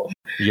successful.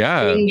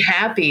 Yeah. Being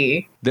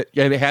happy.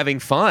 Having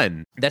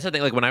fun. That's the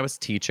thing. Like when I was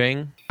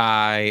teaching,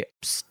 I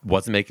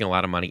wasn't making a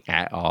lot of money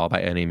at all by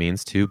any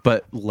means too,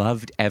 but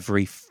loved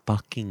every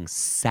fucking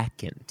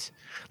second.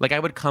 Like I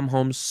would come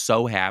home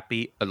so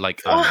happy,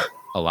 like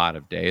a lot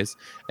of days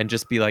and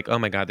just be like, oh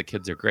my God, the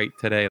kids are great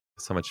today.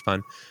 So much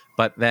fun.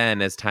 But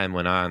then as time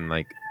went on,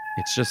 like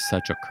it's just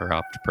such a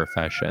corrupt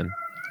profession.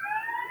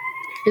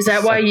 Is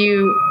that why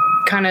you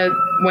kind of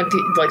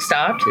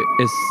stopped?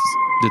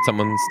 Did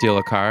someone steal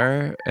a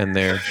car and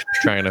they're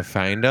trying to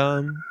find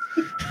them?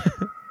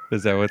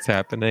 Is that what's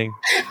happening?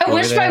 I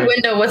wish my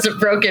window wasn't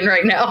broken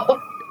right now.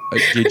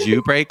 Did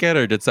you break it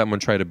or did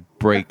someone try to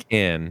break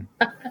in?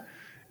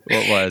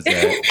 What was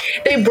it?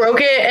 They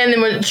broke it and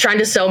then were trying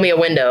to sell me a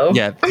window.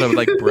 Yeah, someone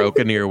like broke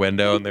into your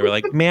window and they were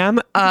like, ma'am,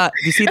 do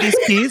you see these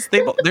keys?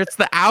 There's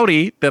the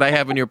Audi that I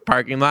have in your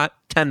parking lot.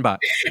 $10.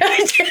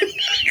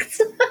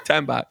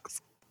 $10.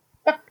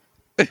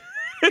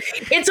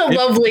 It's a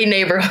lovely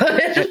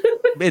neighborhood.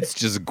 It's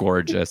just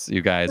gorgeous,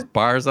 you guys.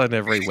 Bars on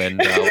every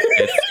window.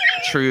 It's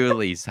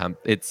truly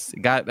it's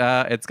got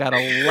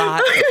a lot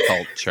of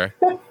culture.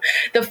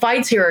 The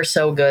fights here are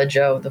so good,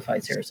 Joe. The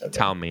fights here are so good.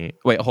 Tell me.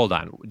 Wait, hold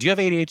on. Do you have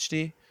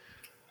ADHD?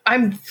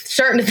 I'm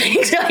starting to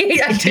think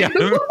I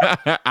do.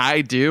 Yeah,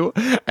 I do.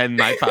 And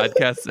my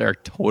podcasts are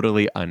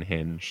totally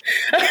unhinged.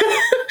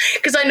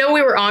 Because I know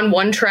we were on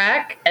one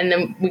track and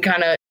then we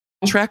kind of...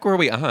 Track were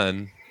we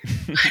on?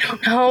 I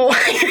don't know.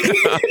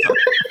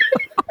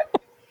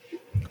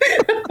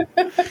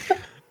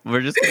 We're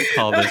just going to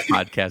call this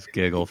podcast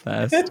Giggle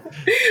Fest.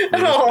 We're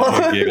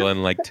just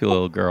giggling like two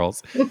little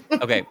girls.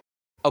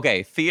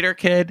 Okay, theater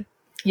kid.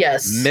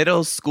 Yes.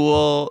 Middle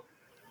school,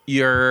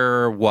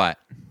 you're what?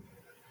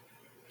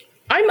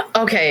 I'm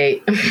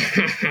okay.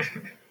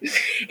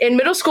 In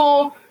middle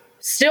school,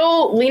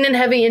 still leaning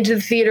heavy into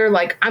the theater.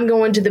 Like, I'm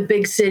going to the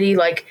big city.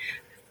 Like,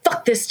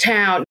 fuck this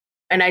town.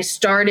 And I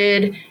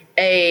started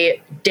a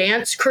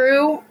dance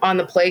crew on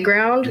the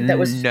playground that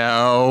was...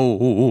 No.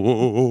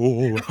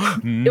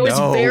 It was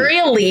very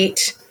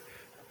elite.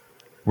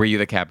 Were you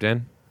the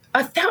captain?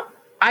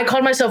 I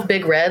called myself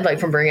Big Red, like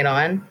from Bring It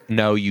On.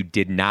 No, you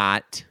did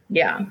not.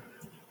 Yeah.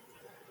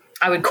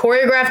 I would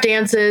choreograph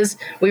dances.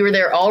 We were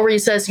there all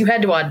recess. You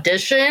had to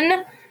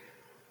audition.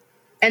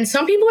 And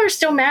some people are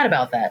still mad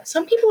about that.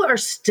 Some people are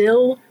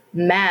still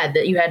mad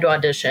that you had to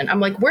audition. I'm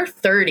like, we're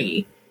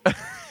 30.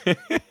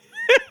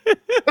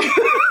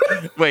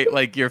 Wait,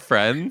 like your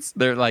friends?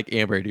 They're like,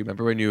 Amber, do you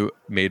remember when you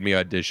made me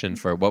audition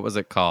for, what was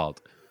it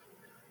called?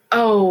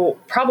 Oh,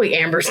 probably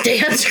Amber's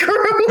Dance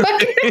Crew.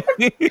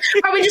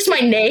 Probably just my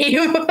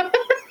name.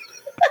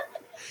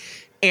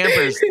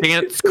 Amber's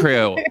Dance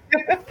Crew.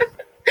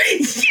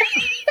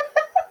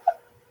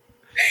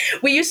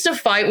 We used to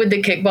fight with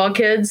the kickball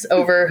kids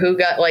over who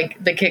got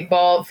like the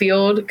kickball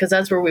field because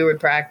that's where we would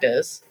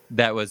practice.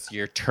 That was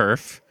your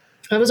turf.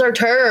 That was our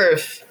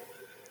turf.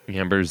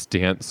 Amber's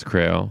dance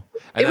crew.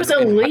 It was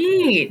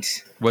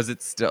elite. Was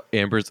it still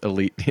Amber's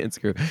elite dance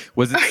crew?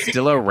 Was it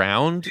still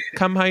around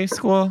come high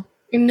school?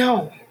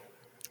 No.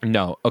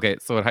 No. Okay,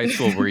 so at high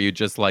school, were you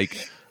just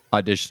like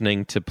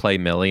auditioning to play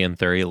Millie in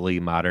Thoroughly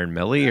Modern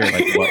Millie, or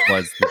like what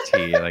was the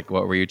tea? Like,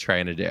 what were you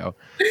trying to do?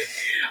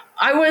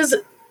 I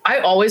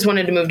always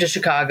wanted to move to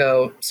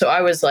Chicago, so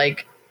I was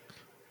like,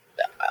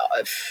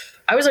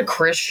 I was a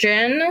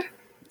Christian.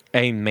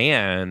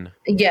 Amen.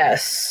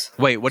 Yes.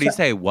 Wait, what do you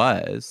say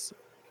was?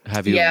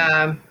 Have you?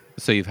 Yeah.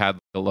 So you've had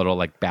a little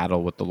like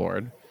battle with the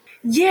Lord.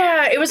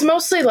 Yeah, it was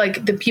mostly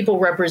like the people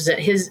represent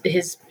his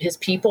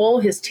people,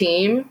 his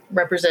team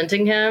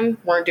representing him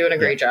weren't doing a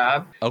great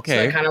job. Okay.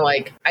 So I kind of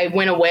like I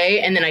went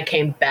away and then I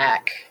came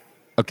back.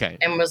 Okay.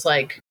 And was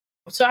like,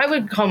 so I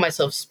would call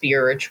myself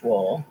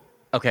spiritual.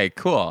 Okay,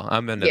 cool.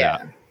 I'm into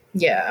that.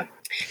 Yeah.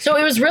 So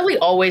it was really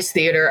always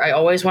theater. I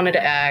always wanted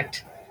to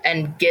act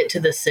and get to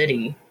the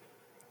city.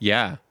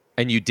 Yeah.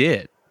 And you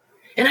did.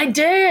 And I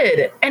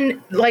did.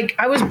 And like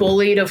I was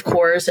bullied, of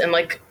course, and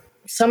like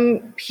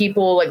some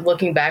people, like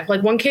looking back,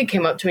 like one kid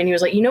came up to me and he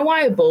was like, you know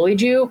why I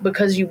bullied you?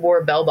 Because you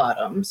wore bell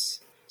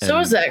bottoms. So it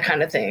was that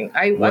kind of thing.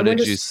 What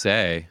did you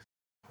say?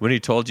 When he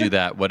told you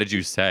that, what did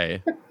you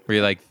say? Were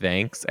you like,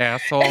 thanks,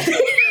 asshole?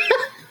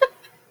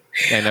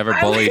 I never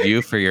bullied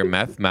you for your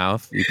meth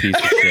mouth, you piece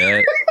of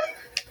shit.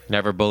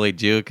 Never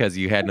bullied you because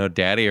you had no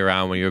daddy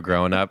around when you were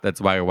growing up. That's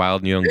why you're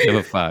wild and you don't give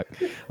a fuck.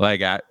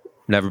 Like, I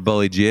never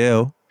bullied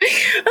you.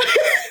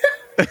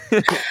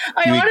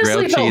 I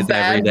honestly felt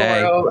bad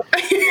for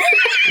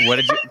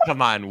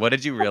him. What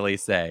did you really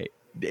say?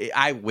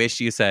 I wish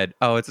you said,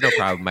 oh, it's no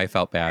problem. I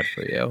felt bad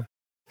for you.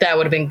 That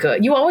would have been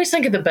good. You always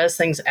think of the best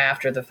things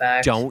after the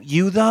fact. Don't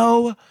you,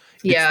 though?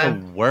 Yeah.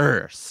 It's the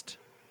worst.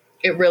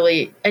 It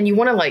really, and you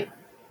want to like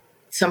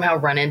somehow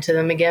run into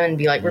them again and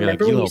be like,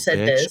 remember when you said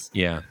bitch. this?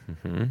 Yeah.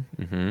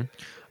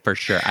 For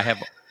sure.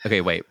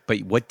 Okay, wait,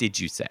 but what did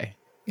you say?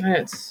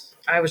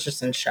 I was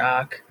just in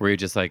shock. Were you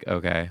just like,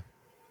 okay?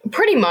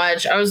 Pretty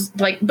much. I was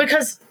like,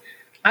 because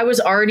I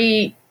was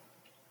already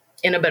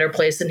in a better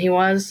place than he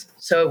was.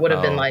 So it would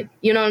have been like,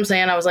 you know what I'm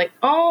saying? I was like,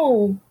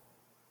 oh,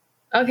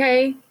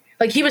 okay.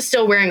 Like he was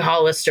still wearing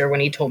Hollister when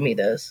he told me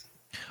this.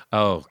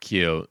 Oh,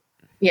 cute.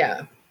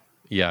 Yeah.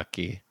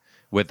 Yucky.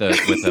 With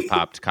a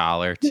popped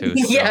collar too.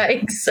 So. Yeah,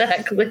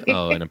 exactly.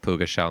 Oh, and a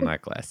puka shell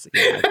necklace.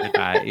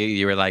 Yeah.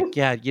 You were like,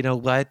 yeah, you know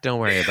what? Don't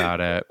worry about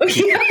it.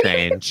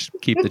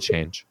 Keep the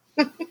change.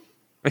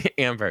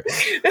 Amber,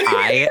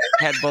 I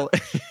had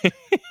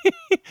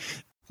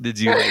Did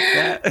you like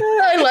that?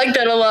 I like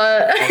that a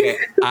lot. Okay.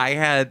 I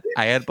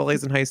had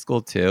bullies in high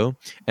school too,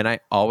 and I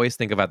always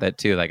think about that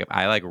too. Like if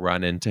I like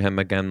run into him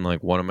again,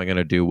 like what am I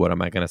gonna do? What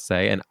am I gonna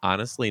say? And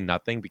honestly,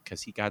 nothing,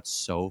 because he got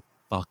so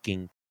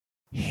fucking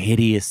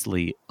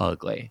hideously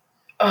ugly.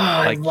 Oh,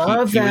 like, I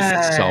love that. He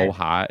was so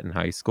hot in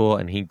high school,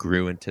 and he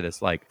grew into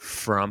this like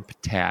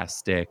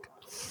frumptastic,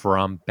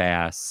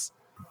 frump-ass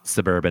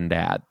suburban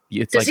dad.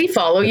 It's Does he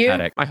follow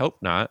pathetic. you? I hope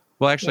not.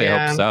 Well, actually,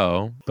 I hope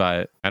so,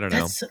 but I don't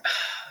know.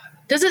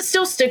 Does it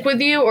still stick with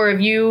you, or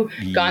have you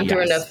gone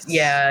through enough?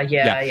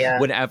 Yeah.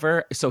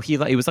 Whenever, so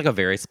it was like a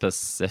very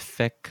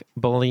specific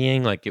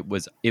bullying. Like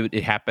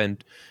it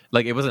happened.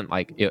 Like it wasn't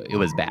like it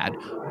was bad.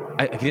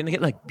 He didn't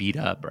get like beat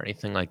up or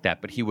anything like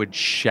that, but he would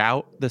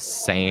shout the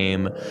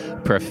same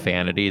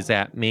profanities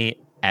at me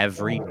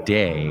every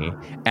day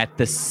at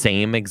the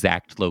same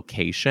exact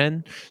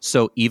location.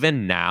 So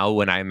even now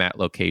when I'm at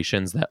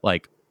locations that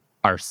like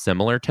are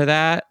similar to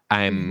that,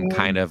 I'm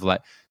kind of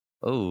like,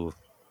 oh,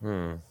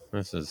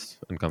 this is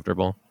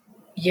uncomfortable.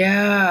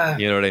 Yeah.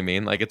 You know what I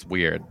mean? Like it's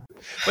weird.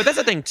 But that's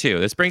the thing too.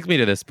 This brings me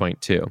to this point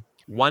too.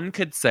 One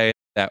could say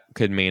that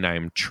could mean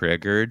I'm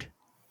triggered.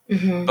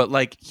 Mm-hmm. But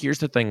like, here's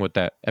the thing with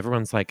that.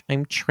 Everyone's like,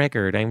 I'm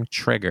triggered.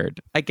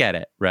 I get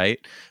it, right?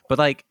 But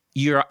like,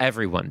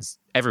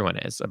 everyone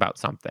is about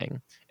something.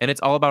 And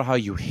it's all about how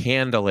you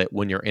handle it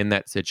when you're in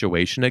that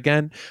situation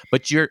again.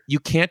 But you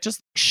can't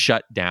just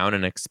shut down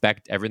and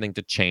expect everything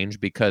to change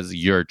because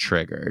you're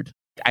triggered.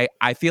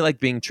 I feel like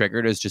being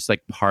triggered is just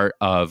like part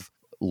of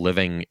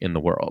living in the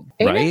world.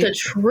 Ain't right? it the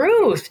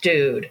truth,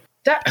 dude?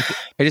 I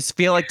just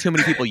feel like too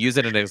many people use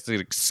it as an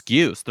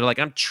excuse. They're like,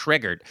 I'm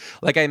triggered.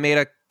 Like I made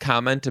a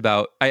comment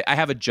about, I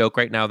have a joke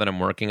right now that I'm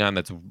working on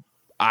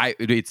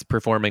it's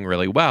performing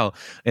really well.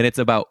 And it's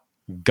about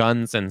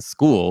guns in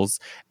schools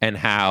and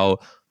how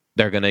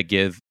they're going to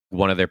give,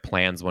 one of their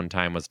plans one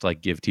time was to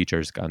like give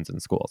teachers guns in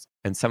schools.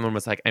 And someone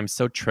was like, I'm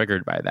so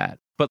triggered by that.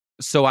 But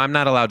so I'm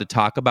not allowed to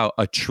talk about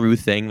a true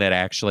thing that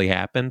actually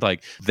happened,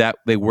 like that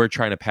they were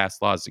trying to pass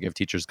laws to give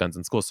teachers guns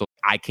in schools. So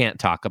I can't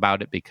talk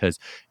about it because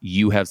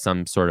you have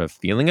some sort of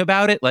feeling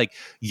about it. Like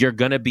you're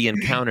going to be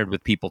encountered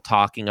with people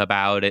talking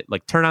about it.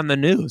 Like turn on the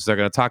news. They're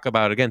going to talk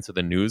about it again. So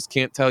the news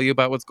can't tell you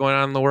about what's going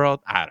on in the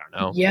world. I don't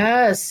know.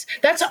 Yes.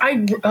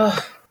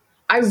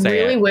 I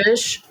really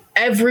wish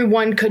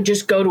everyone could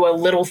just go to a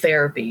little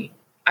therapy.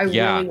 I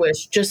really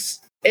wish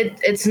just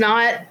It's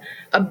not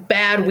a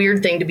bad,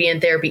 weird thing to be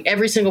in therapy.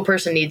 Every single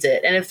person needs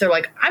it. And if they're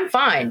like, I'm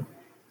fine,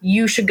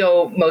 you should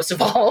go most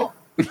of all.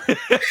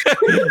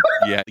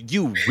 Yeah,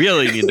 you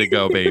really need to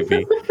go,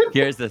 baby.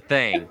 Here's the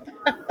thing,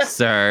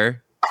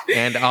 sir.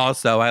 And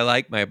also, I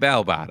like my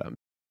bell bottom.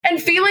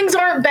 And feelings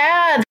aren't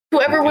bad.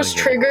 Whoever was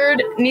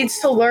triggered needs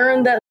to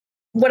learn that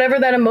whatever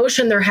that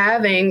emotion they're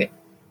having,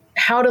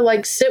 how to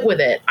like sit with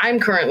it. I'm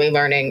currently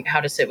learning how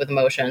to sit with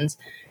emotions,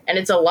 and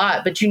it's a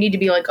lot, but you need to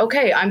be like,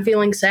 okay, I'm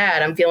feeling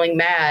sad. I'm feeling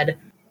mad.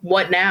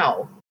 What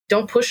now?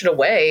 Don't push it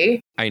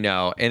away. I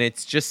know. And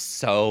it's just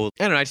so,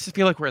 I don't know. I just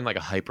feel like we're in like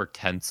a hyper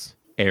tense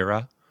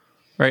era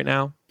right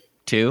now,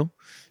 too.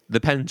 The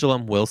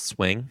pendulum will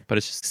swing, but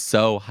it's just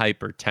so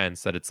hyper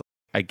tense that it's,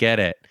 I get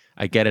it,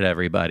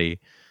 everybody.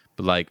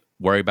 But like,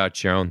 worry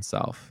about your own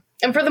self.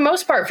 And for the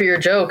most part, for your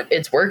joke,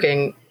 it's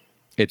working.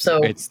 It's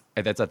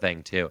that's a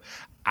thing too.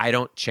 I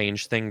don't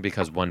change things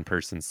because one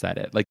person said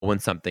it. Like when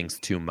something's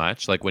too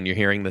much, like when you're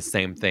hearing the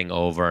same thing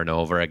over and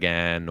over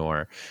again,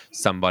 or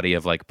somebody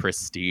of like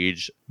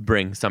prestige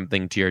bring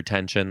something to your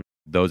attention,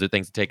 those are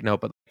things to take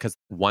note. But because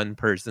one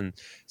person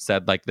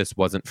said like this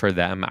wasn't for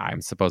them,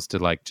 I'm supposed to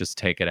like just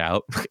take it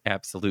out?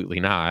 Absolutely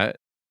not.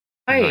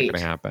 Right. Not going to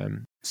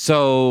happen.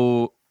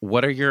 So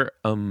what are your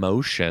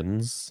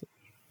emotions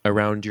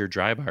around your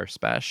Dry Bar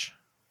special?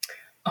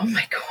 Oh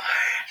my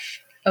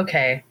gosh.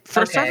 Okay.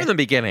 First, start from the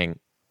beginning.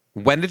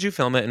 When did you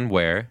film it and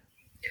where?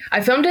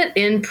 I filmed it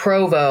in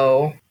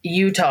Provo,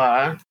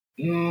 Utah,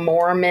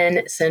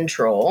 Mormon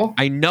Central.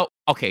 I know.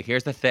 Okay,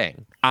 here's the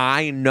thing.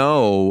 I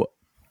know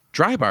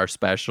Dry Bar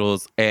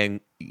specials, and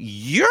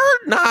you're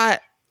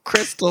not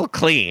crystal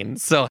clean.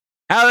 So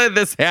how did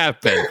this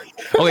happen?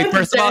 Okay,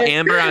 first of all,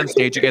 Amber on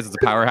stage, you guys, is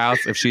a powerhouse.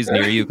 If she's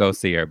near you, go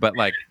see her. But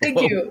like,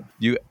 Thank you.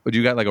 You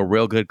got like a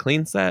real good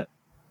clean set?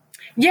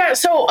 Yeah,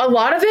 so a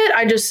lot of it,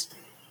 I just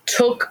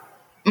took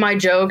my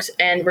jokes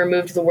and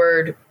removed the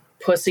word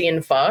pussy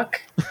and fuck.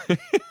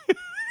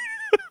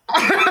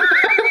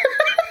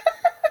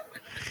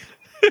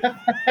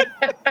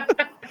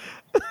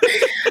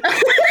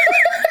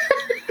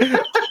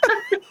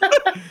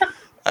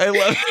 I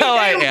love how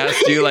I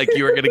asked you like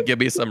you were going to give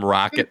me some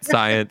rocket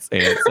science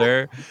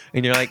answer.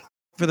 And you're like,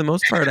 for the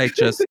most part, I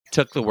just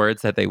took the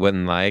words that they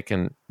wouldn't like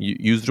and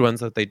used ones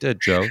that they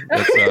did, Joe.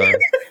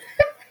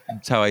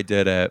 That's how I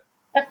did it.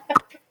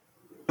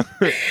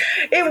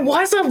 It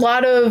was a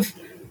lot of,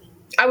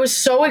 I was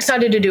so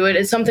excited to do it.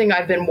 It's something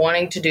I've been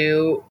wanting to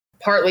do,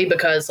 partly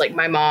because like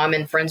my mom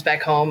and friends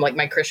back home, like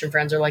my Christian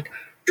friends, are like,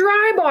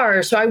 Dry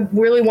Bar. So I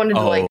really wanted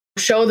to like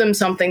show them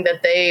something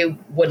that they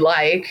would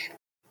like.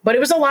 But it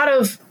was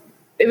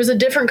a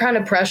different kind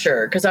of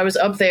pressure because I was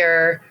up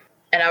there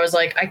and I was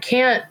like, I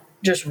can't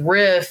just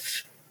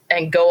riff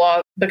and go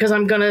off because I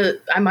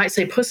might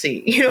say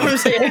pussy. You know what I'm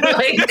saying?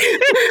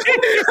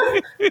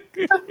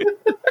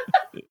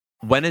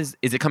 When is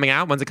it coming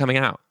out? When's it coming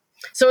out?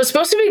 So it's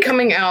supposed to be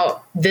coming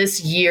out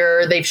this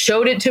year. They've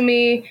showed it to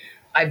me.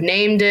 I've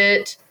named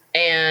it.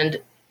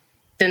 And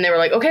then they were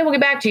like, okay, we'll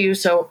get back to you.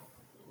 So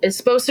it's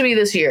supposed to be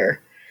this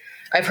year.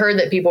 I've heard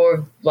that people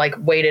have like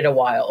waited a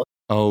while.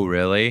 Oh,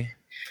 really?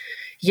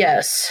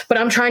 Yes. But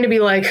I'm trying to be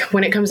like,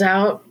 when it comes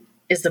out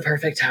is the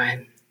perfect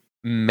time.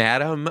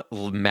 Madam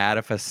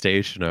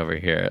Manifestation over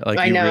here. Like,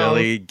 I you know.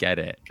 really get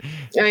it.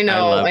 I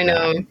know.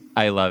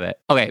 I love it.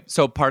 Okay,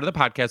 so part of the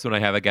podcast when I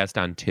have a guest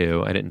on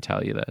too, I didn't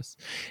tell you this,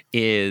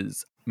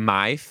 is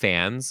my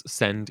fans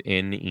send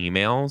in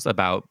emails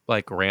about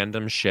like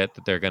random shit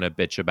that they're going to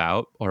bitch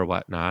about or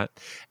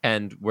whatnot.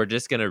 And we're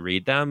just going to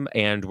read them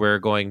and we're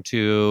going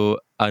to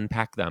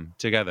unpack them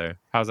together.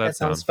 How's that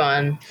sound? Sounds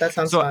fun. That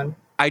sounds fun.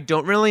 I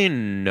don't really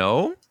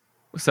know.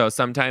 So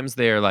sometimes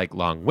they're like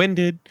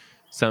long-winded.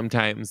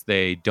 Sometimes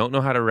they don't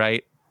know how to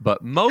write,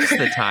 but most of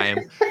the time,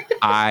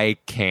 I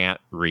can't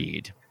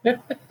read.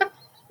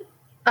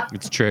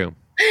 It's true.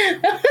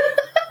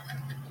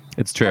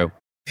 It's true.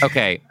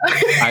 Okay,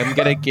 I'm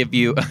gonna give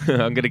you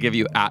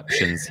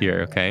options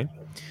here. Okay,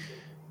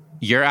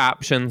 your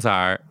options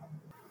are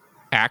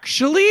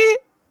actually.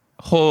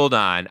 Hold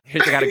on. I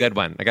got a good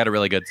one. I got a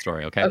really good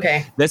story, okay?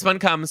 Okay. This one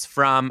comes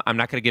from, I'm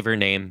not going to give her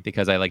name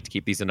because I like to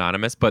keep these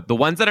anonymous, but the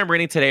ones that I'm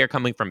reading today are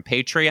coming from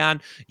Patreon.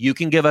 You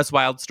can give us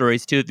wild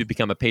stories too if you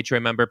become a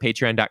Patreon member,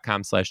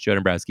 patreon.com/Joe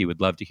Dombrowski.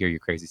 Would love to hear your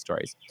crazy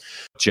stories.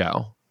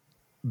 Joe,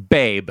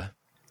 babe,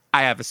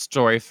 I have a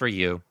story for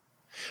you.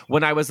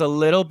 When I was a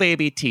little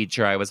baby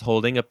teacher, I was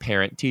holding a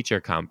parent-teacher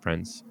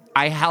conference.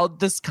 I held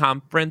this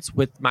conference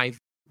with my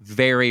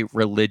very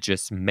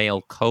religious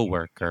male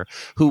coworker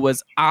who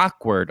was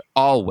awkward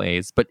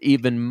always, but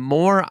even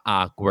more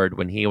awkward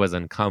when he was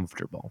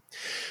uncomfortable.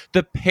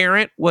 The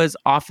parent was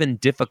often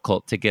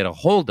difficult to get a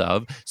hold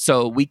of,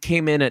 so we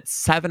came in at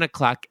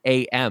 7:00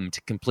 a.m.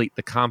 to complete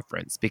the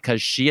conference because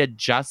she had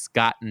just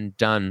gotten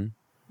done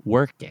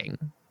working.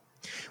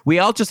 We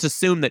all just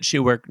assumed that she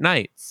worked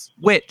nights,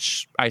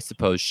 which I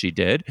suppose she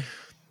did.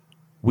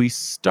 We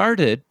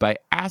started by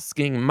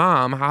asking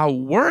Mom how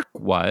work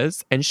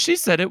was, and she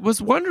said it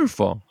was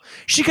wonderful.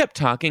 She kept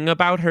talking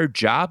about her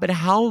job and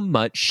how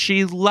much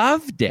she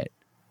loved it.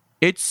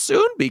 it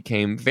soon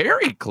became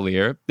very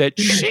clear that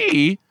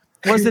she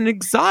was an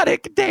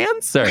exotic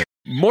dancer.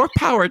 More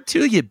power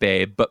to you,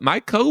 babe, but my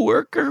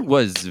coworker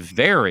was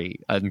very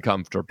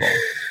uncomfortable.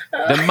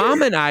 The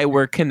mom and I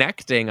were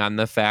connecting on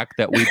the fact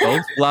that we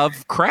both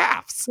love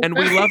crafts and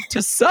we love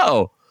to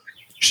sew.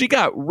 She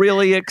got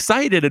really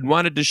excited and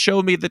wanted to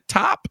show me the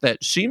top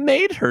that she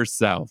made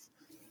herself.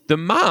 The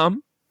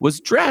mom was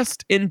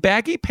dressed in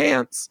baggy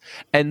pants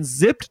and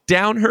zipped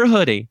down her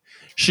hoodie.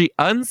 She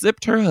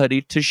unzipped her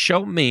hoodie to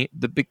show me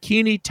the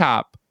bikini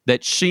top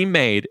that she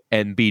made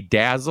and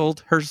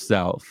bedazzled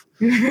herself.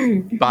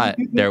 But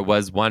there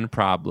was one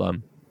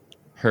problem.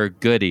 Her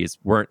goodies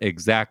weren't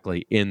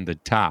exactly in the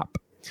top.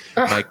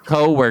 My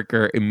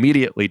coworker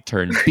immediately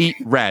turned beet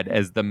red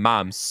as the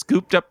mom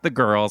scooped up the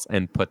girls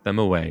and put them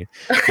away.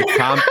 The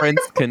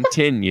conference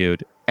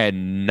continued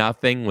and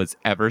nothing was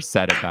ever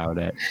said about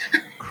it.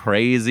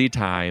 Crazy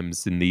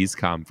times in these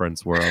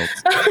conference worlds.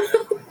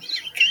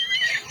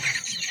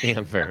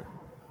 Amber.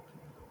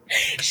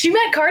 She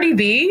met Cardi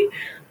B?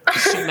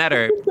 She met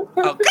her.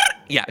 Oh,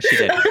 yeah, she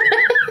did.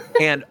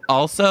 And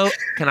also,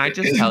 can I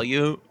just tell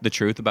you the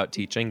truth about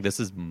teaching? This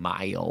is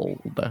mild.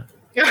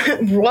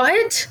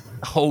 What?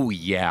 Oh,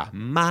 yeah,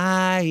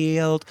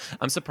 mild.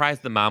 I'm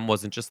surprised the mom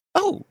wasn't just,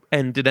 oh,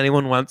 and did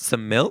anyone want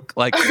some milk?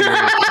 Like,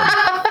 seriously.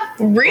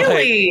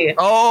 Really? Like,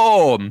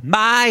 oh,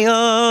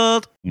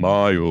 mild.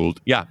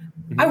 Mild. Yeah.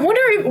 I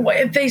wonder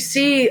if they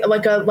see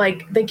like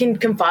they can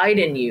confide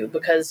in you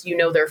because you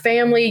know their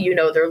family, you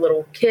know their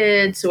little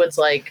kids. So it's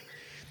like,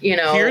 you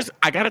know.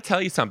 I got to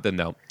tell you something,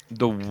 though.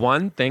 The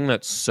one thing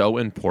that's so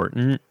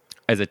important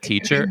as a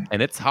teacher,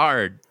 and it's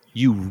hard,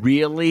 you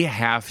really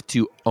have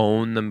to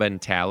own the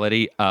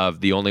mentality of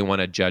the only one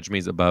to judge me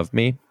is above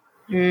me.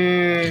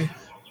 And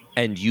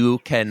you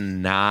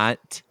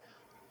cannot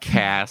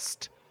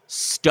cast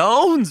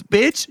stones,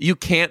 bitch. You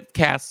can't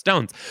cast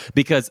stones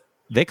because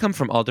they come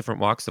from all different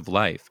walks of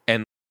life.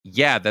 And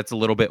yeah, that's a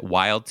little bit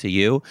wild to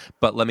you.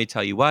 But let me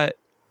tell you what,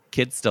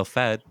 kids still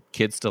fed,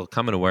 kids still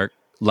coming to work.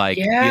 Like,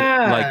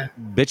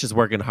 bitch is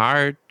working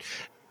hard.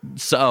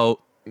 So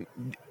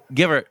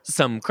give her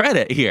some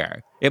credit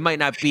here. It might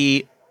not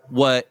be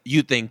what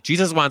you think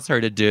Jesus wants her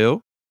to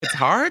do. It's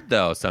hard,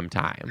 though,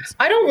 sometimes.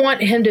 I don't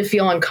want him to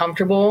feel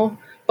uncomfortable,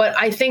 but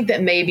I think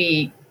that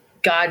maybe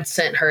God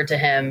sent her to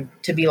him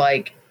to be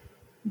like,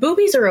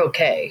 boobies are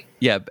okay.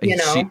 Yeah,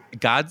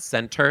 God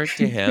sent her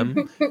to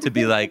him to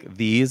be like,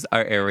 these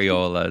are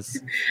areolas.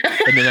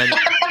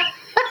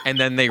 And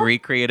then they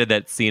recreated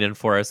that scene in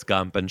Forrest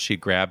Gump, and she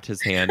grabbed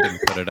his hand and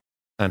put it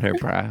on her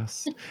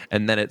breast.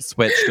 And then it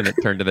switched, and it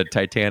turned to the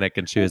Titanic,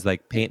 and she was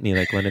like, paint me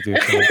like one of your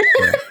sons.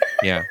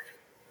 Yeah.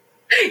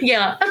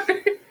 Yeah.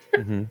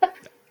 Mm-hmm.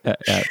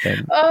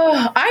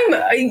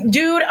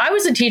 Dude, I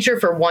was a teacher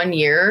for 1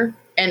 year,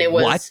 and it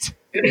was... What?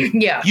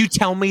 Yeah. You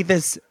tell me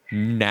this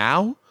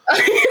now?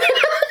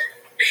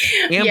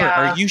 Amber,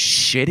 Are you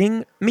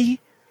shitting me?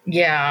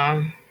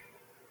 Yeah.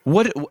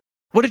 What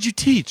did you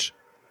teach?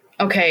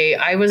 Okay,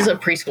 I was a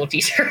preschool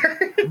teacher.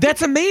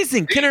 That's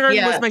amazing.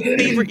 Kindergarten was my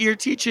favorite year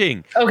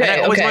teaching. Okay,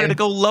 and I always wanted to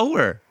go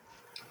lower.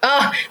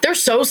 They're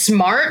so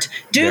smart,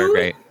 dude. They're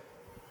great.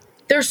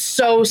 They're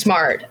so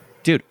smart.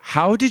 Dude,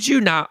 how did you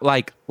not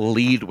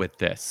lead with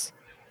this?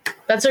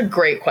 That's a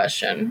great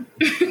question.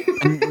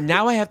 And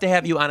now I have to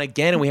have you on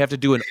again, and we have to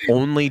do an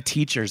only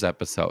teachers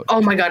episode.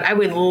 Oh my God, I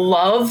would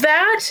love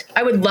that.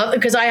 I would love it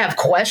because I have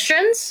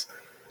questions.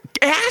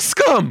 Ask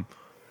them.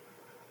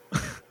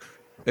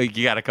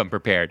 You got to come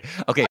prepared.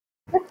 Okay.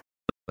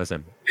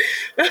 Listen,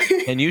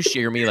 can you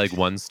share me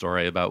one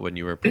story about when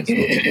you were a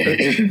preschool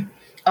teacher?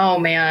 Oh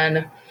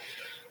man.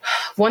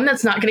 One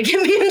that's not going to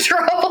get me in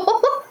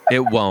trouble.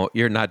 It won't.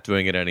 You're not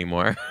doing it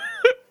anymore.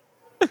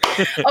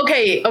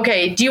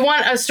 Okay. Do you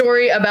want a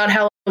story about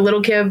how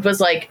Little Kid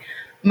was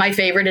my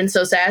favorite and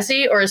so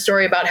sassy, or a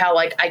story about how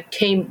I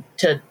came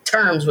to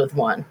terms with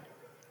one?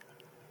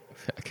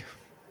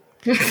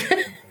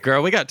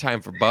 Girl, we got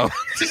time for both.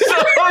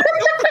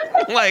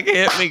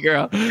 Hit me,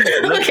 girl.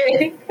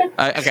 Okay.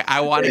 Okay, I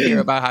want to hear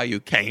about how you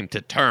came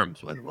to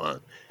terms with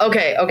one.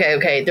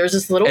 Okay. There's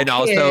this little kid. And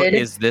also,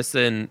 is this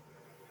in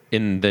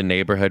the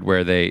neighborhood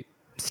where they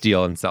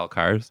steal and sell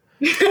cars?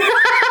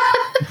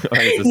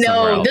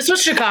 No, this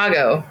was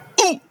Chicago.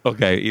 Ooh,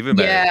 okay, even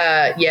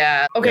better.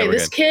 Yeah. Okay,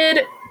 this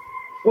kid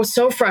was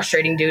so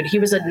frustrating, dude. He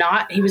was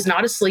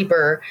not a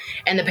sleeper,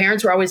 and the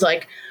parents were always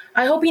like,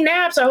 I hope he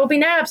naps.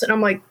 And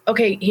I'm like,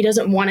 okay, he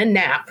doesn't want to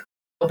nap,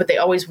 but they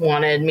always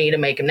wanted me to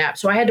make him nap.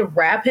 So I had to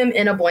wrap him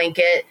in a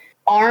blanket,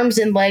 arms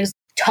and legs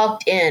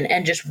tucked in,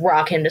 and just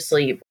rock him to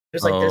sleep.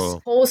 It was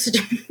this whole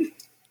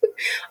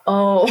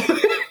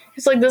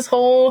it's this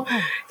whole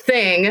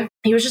thing.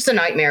 He was just a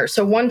nightmare.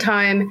 So one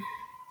time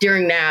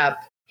during nap,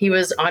 he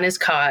was on his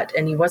cot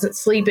and he wasn't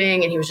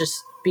sleeping and he was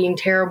just being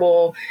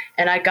terrible.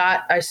 And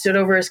I stood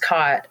over his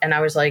cot and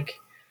I was like,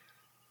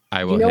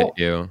 I will hit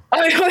you.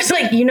 I was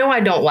like, I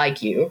don't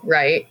like you,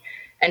 right?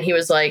 And he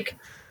was like,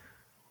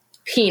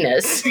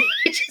 penis.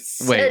 He just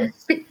said,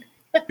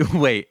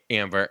 Wait,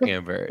 Amber,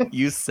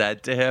 you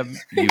said to him,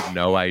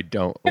 I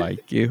don't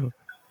like you.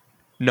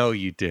 No,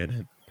 you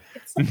didn't.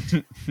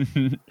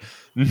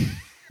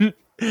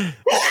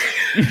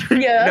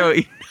 Yeah. No,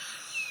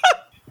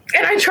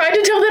 And I tried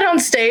to tell that on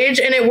stage,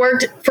 and it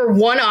worked for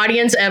one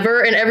audience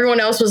ever, and everyone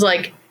else was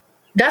like,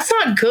 that's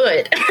not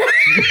good.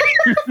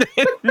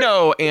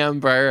 no,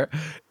 Amber.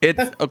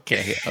 It's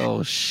okay.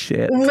 Oh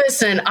shit.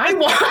 Listen, I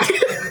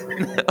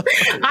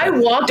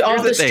walked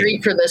off the thing.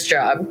 street for this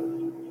job.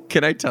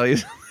 Can I tell you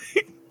something?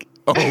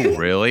 Oh,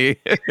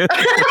 really?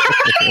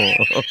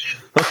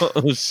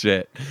 Oh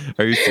shit.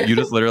 Are you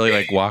just literally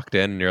like walked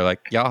in and you're like,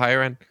 y'all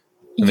hiring?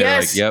 And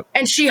Yes. Like, yep.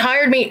 And she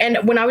hired me. And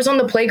when I was on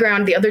the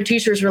playground, the other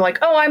teachers were like,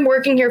 oh, I'm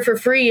working here for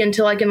free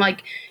until I can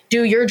like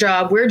do your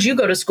job. Where'd you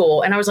go to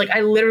school? And I was like,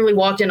 I literally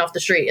walked in off the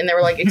street, and they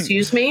were like,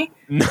 excuse me?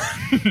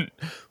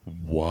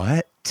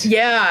 What?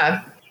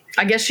 Yeah.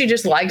 I guess she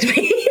just liked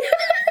me.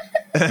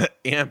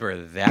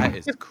 Amber, that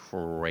is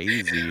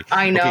crazy.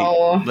 I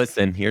know. Okay,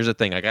 listen, here's the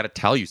thing. I got to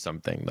tell you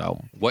something,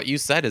 though. What you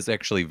said is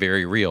actually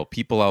very real.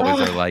 People always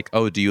are like,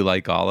 oh, do you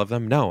like all of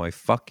them? No, I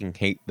fucking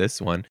hate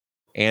this one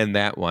and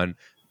that one.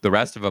 The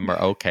rest of them are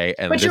okay.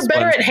 And But you're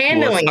better at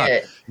handling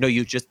it. No,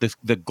 you just,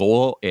 the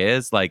goal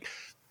is like,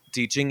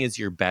 teaching is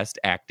your best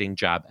acting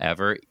job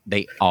ever.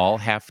 They all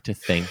have to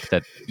think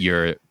that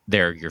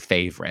they're your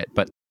favorite.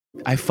 But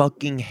I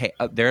fucking hate,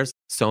 there's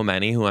so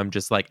many who I'm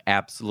just like,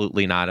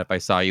 absolutely not. If I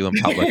saw you in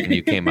public and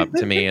you came up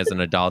to me as an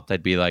adult,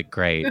 I'd be like,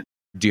 great.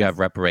 Do you have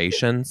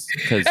reparations?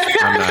 Because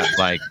I'm not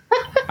like,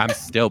 I'm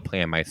still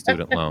paying my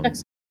student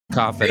loans.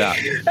 Cough it up.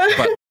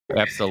 But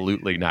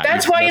absolutely not.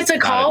 That's why it's a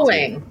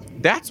calling.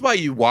 That's why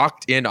you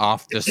walked in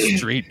off the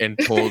street and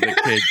told a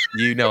kid,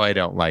 you know I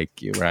don't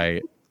like you,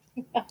 right?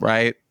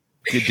 Right?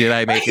 Did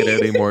I make it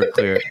any more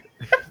clear?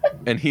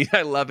 And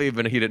I love it,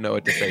 but he didn't know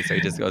what to say, so he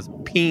just goes,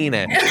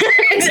 penis.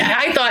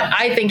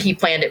 I think he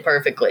planned it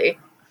perfectly.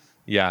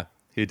 Yeah,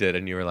 he did,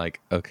 and you were like,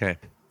 okay.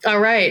 All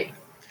right.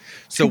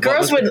 So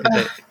Girls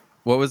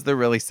what was the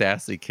really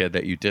sassy kid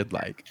that you did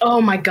like?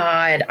 Oh my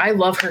God, I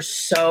love her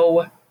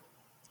so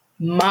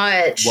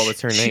much. What was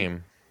her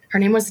name? Her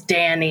name was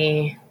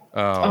Danny.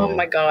 Oh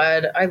my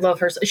God, I love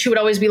her. She would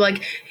always be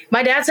like,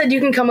 my dad said you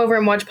can come over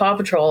and watch Paw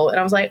Patrol, and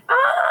I was like, ah.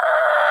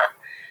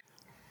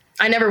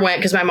 I never went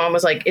because my mom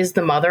was like, is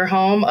the mother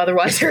home?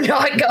 Otherwise you're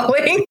not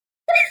going.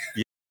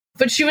 Yeah.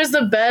 But she was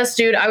the best,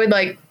 dude. I would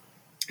like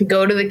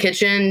go to the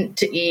kitchen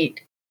to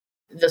eat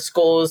the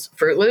school's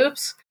Fruit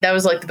Loops. That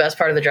was like the best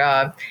part of the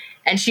job.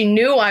 And she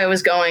knew I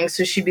was going,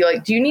 so she'd be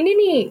like, do you need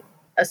any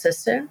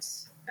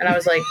assistance? And I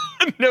was like,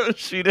 no,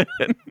 she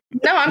didn't.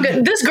 No, I'm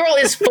good. This girl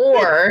is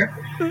 4.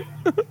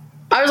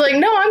 I was like,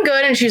 no, I'm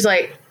good. And she's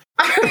like,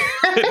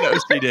 no,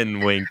 she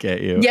didn't wink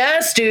at you.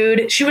 yes,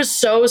 dude. She was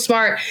so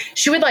smart.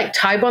 She would like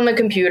type on the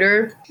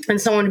computer and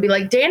someone would be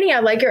like, Danny, I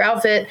like your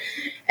outfit.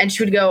 And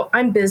she would go,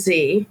 I'm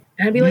busy.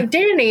 And I'd be like,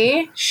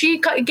 Danny,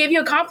 she gave you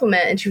a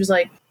compliment. And she was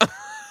like,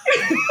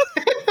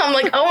 I'm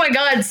like, oh my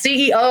God,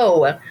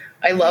 CEO.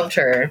 I loved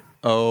her.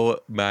 Oh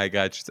my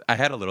God. I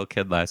had a little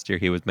kid last year.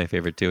 He was my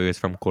favorite too. He was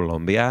from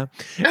Colombia.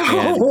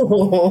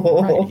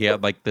 Oh. He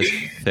had like this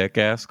thick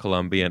ass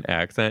Colombian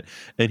accent,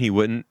 and he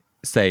wouldn't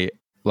say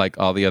like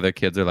all the other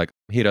kids are like,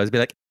 he'd always be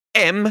like,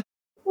 M.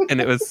 And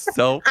it was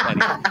so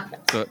funny.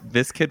 So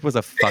this kid was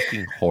a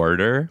fucking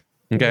hoarder.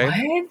 Okay.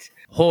 What?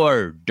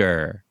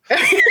 Hoarder.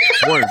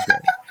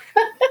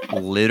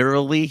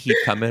 Literally, he'd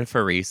come in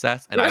for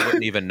recess and I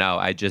wouldn't even know.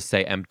 I'd just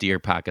say, empty your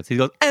pockets. He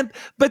goes,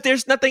 but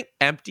there's nothing.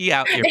 Empty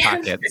out your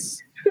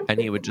pockets. And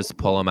he would just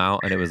pull them out,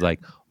 and it was like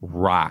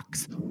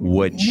rocks,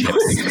 wood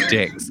chips,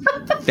 sticks,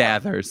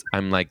 feathers.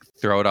 I'm like,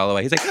 throw it all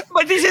away. He's like,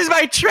 but this is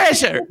my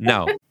treasure.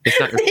 No, it's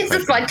not your treasure.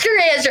 This is my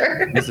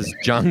treasure. This is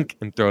junk,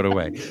 and throw it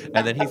away.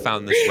 And then he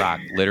found this rock.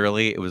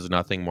 Literally, it was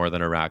nothing more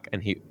than a rock.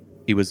 And he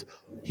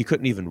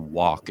couldn't even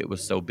walk. It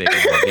was so big and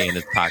heavy in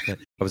his pocket.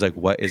 I was like,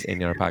 what is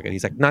in your pocket?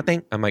 He's like,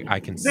 nothing. I'm like,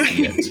 I can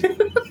see it.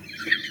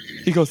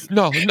 He goes,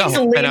 no. And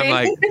I'm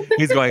like,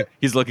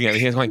 he's looking at me.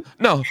 He's going,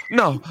 no.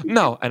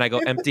 And I go,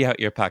 empty out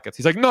your pockets.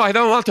 He's like, no, I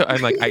don't want to.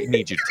 I'm like, I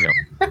need you to.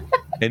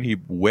 And he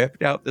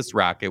whipped out this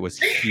rock. It was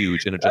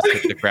huge, and it just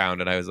hit the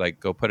ground. And I was like,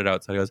 go put it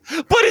outside. He goes,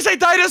 but it's a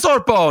dinosaur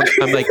bone.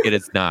 I'm like, it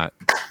is not.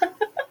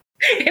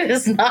 It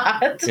is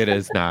not. It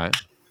is not.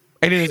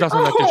 And it is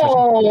also not.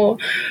 Oh,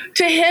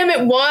 to him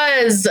it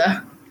was.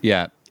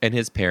 Yeah. And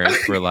his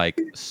parents were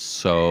like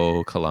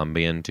so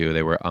Colombian too.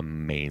 They were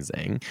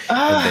amazing.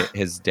 And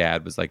his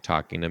dad was like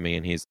talking to me,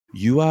 and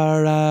you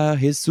are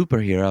his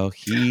superhero.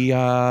 He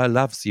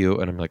loves you.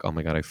 And I'm like, oh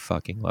my God, I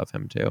fucking love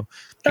him too.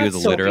 He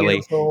was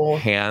literally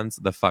hands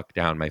the fuck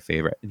down my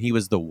favorite. And he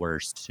was the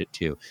worst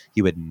too.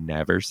 He would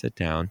never sit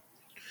down.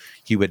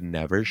 He would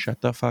never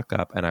shut the fuck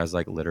up. And I was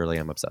like, literally,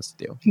 I'm obsessed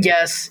with you.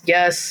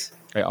 Yes.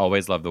 I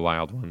always love the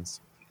wild ones.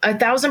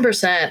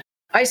 1,000%.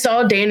 I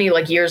saw Danny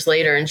like years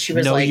later, and she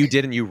was like, no, you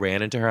didn't. You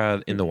ran into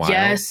her in the wild.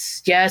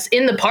 Yes,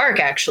 in the park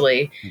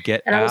actually.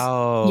 Get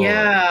out.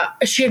 Yeah,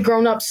 she had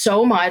grown up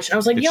so much. And I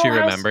was like, did she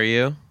remember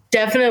you?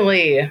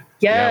 Definitely. Yes.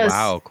 Yeah,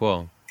 wow,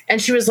 cool. And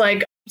she was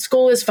like,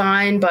 school is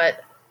fine,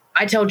 but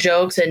I tell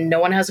jokes and no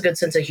one has a good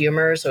sense of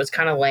humor, so it's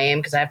kind of lame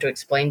because I have to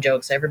explain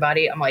jokes to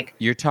everybody. I'm like,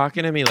 you're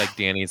talking to me like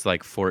Danny's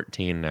like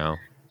 14 now.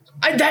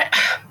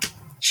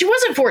 She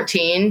wasn't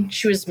 14.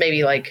 She was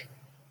maybe like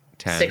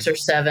 10. 6 or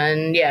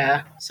 7.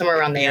 Yeah, somewhere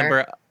around there.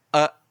 Amber,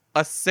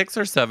 a 6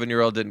 or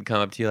 7-year-old didn't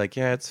come up to you like,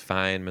 yeah, it's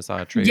fine, Miss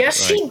Autry.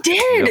 Yes, like, she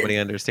did. Nobody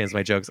understands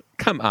my jokes.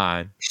 Come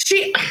on.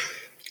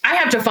 I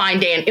have to find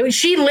Dan.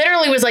 She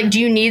literally was like, do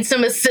you need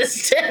some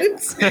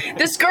assistance?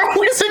 This girl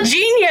was a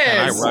genius.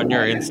 Can I run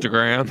your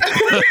Instagram?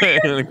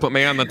 Put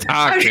me on the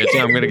talk, bitch.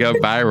 I'm going to go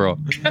viral.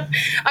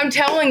 I'm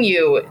telling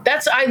you,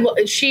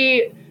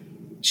 she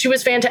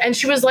was fantastic. And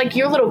she was like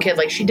your little kid.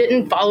 Like, she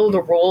didn't follow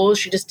the rules.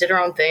 She just did her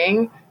own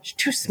thing. She's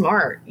too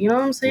smart. You know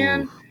what I'm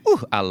saying?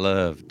 Ooh, I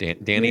love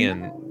Danny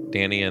and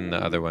the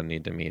other one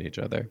need to meet each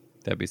other.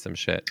 That'd be some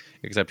shit.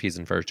 Except he's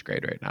in 1st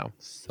grade right now.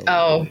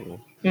 So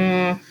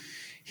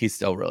he's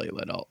still really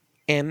little.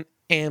 He's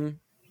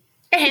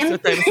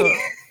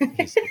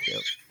so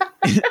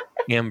cute.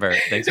 Amber,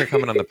 thanks for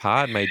coming on the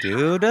pod, my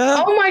dude.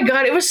 Oh my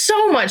God, it was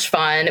so much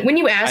fun. When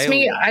you asked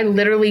me, I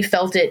literally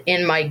felt it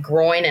in my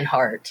groin and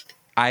heart.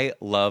 I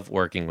love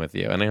working with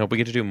you, and I hope we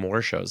get to do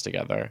more shows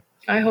together.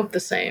 I hope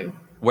the same.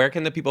 Where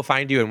can the people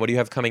find you, and what do you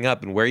have coming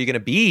up, and where are you going to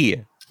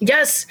be?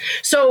 Yes.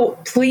 So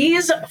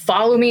please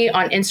follow me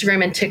on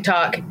Instagram and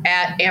TikTok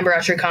at Amber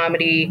Autry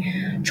Comedy.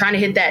 Trying to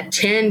hit that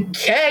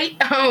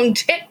 10K on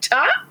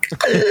TikTok.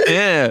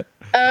 Yeah.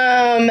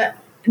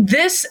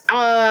 This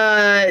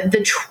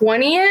the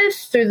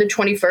 20th through the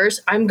 21st,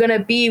 I'm gonna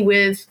be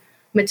with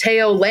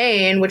Mateo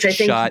Lane, which I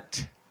think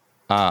Shut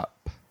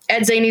up.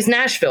 Ed Zany's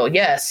Nashville.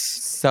 Yes.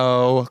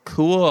 So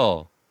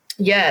cool.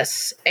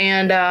 Yes.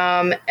 And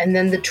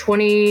then the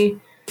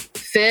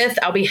 25th,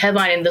 I'll be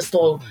headlining this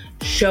little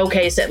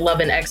showcase at Love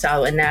and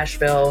Exile in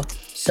Nashville.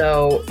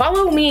 So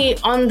follow me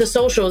on the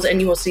socials and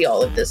you will see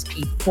all of this,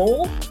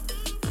 people.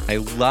 I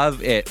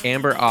love it.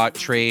 Amber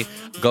Autry.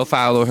 Go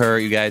follow her.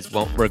 You guys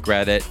won't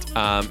regret it.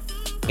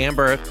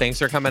 Amber, thanks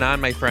for coming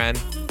on, my friend.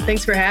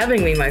 Thanks for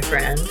having me, my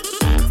friend.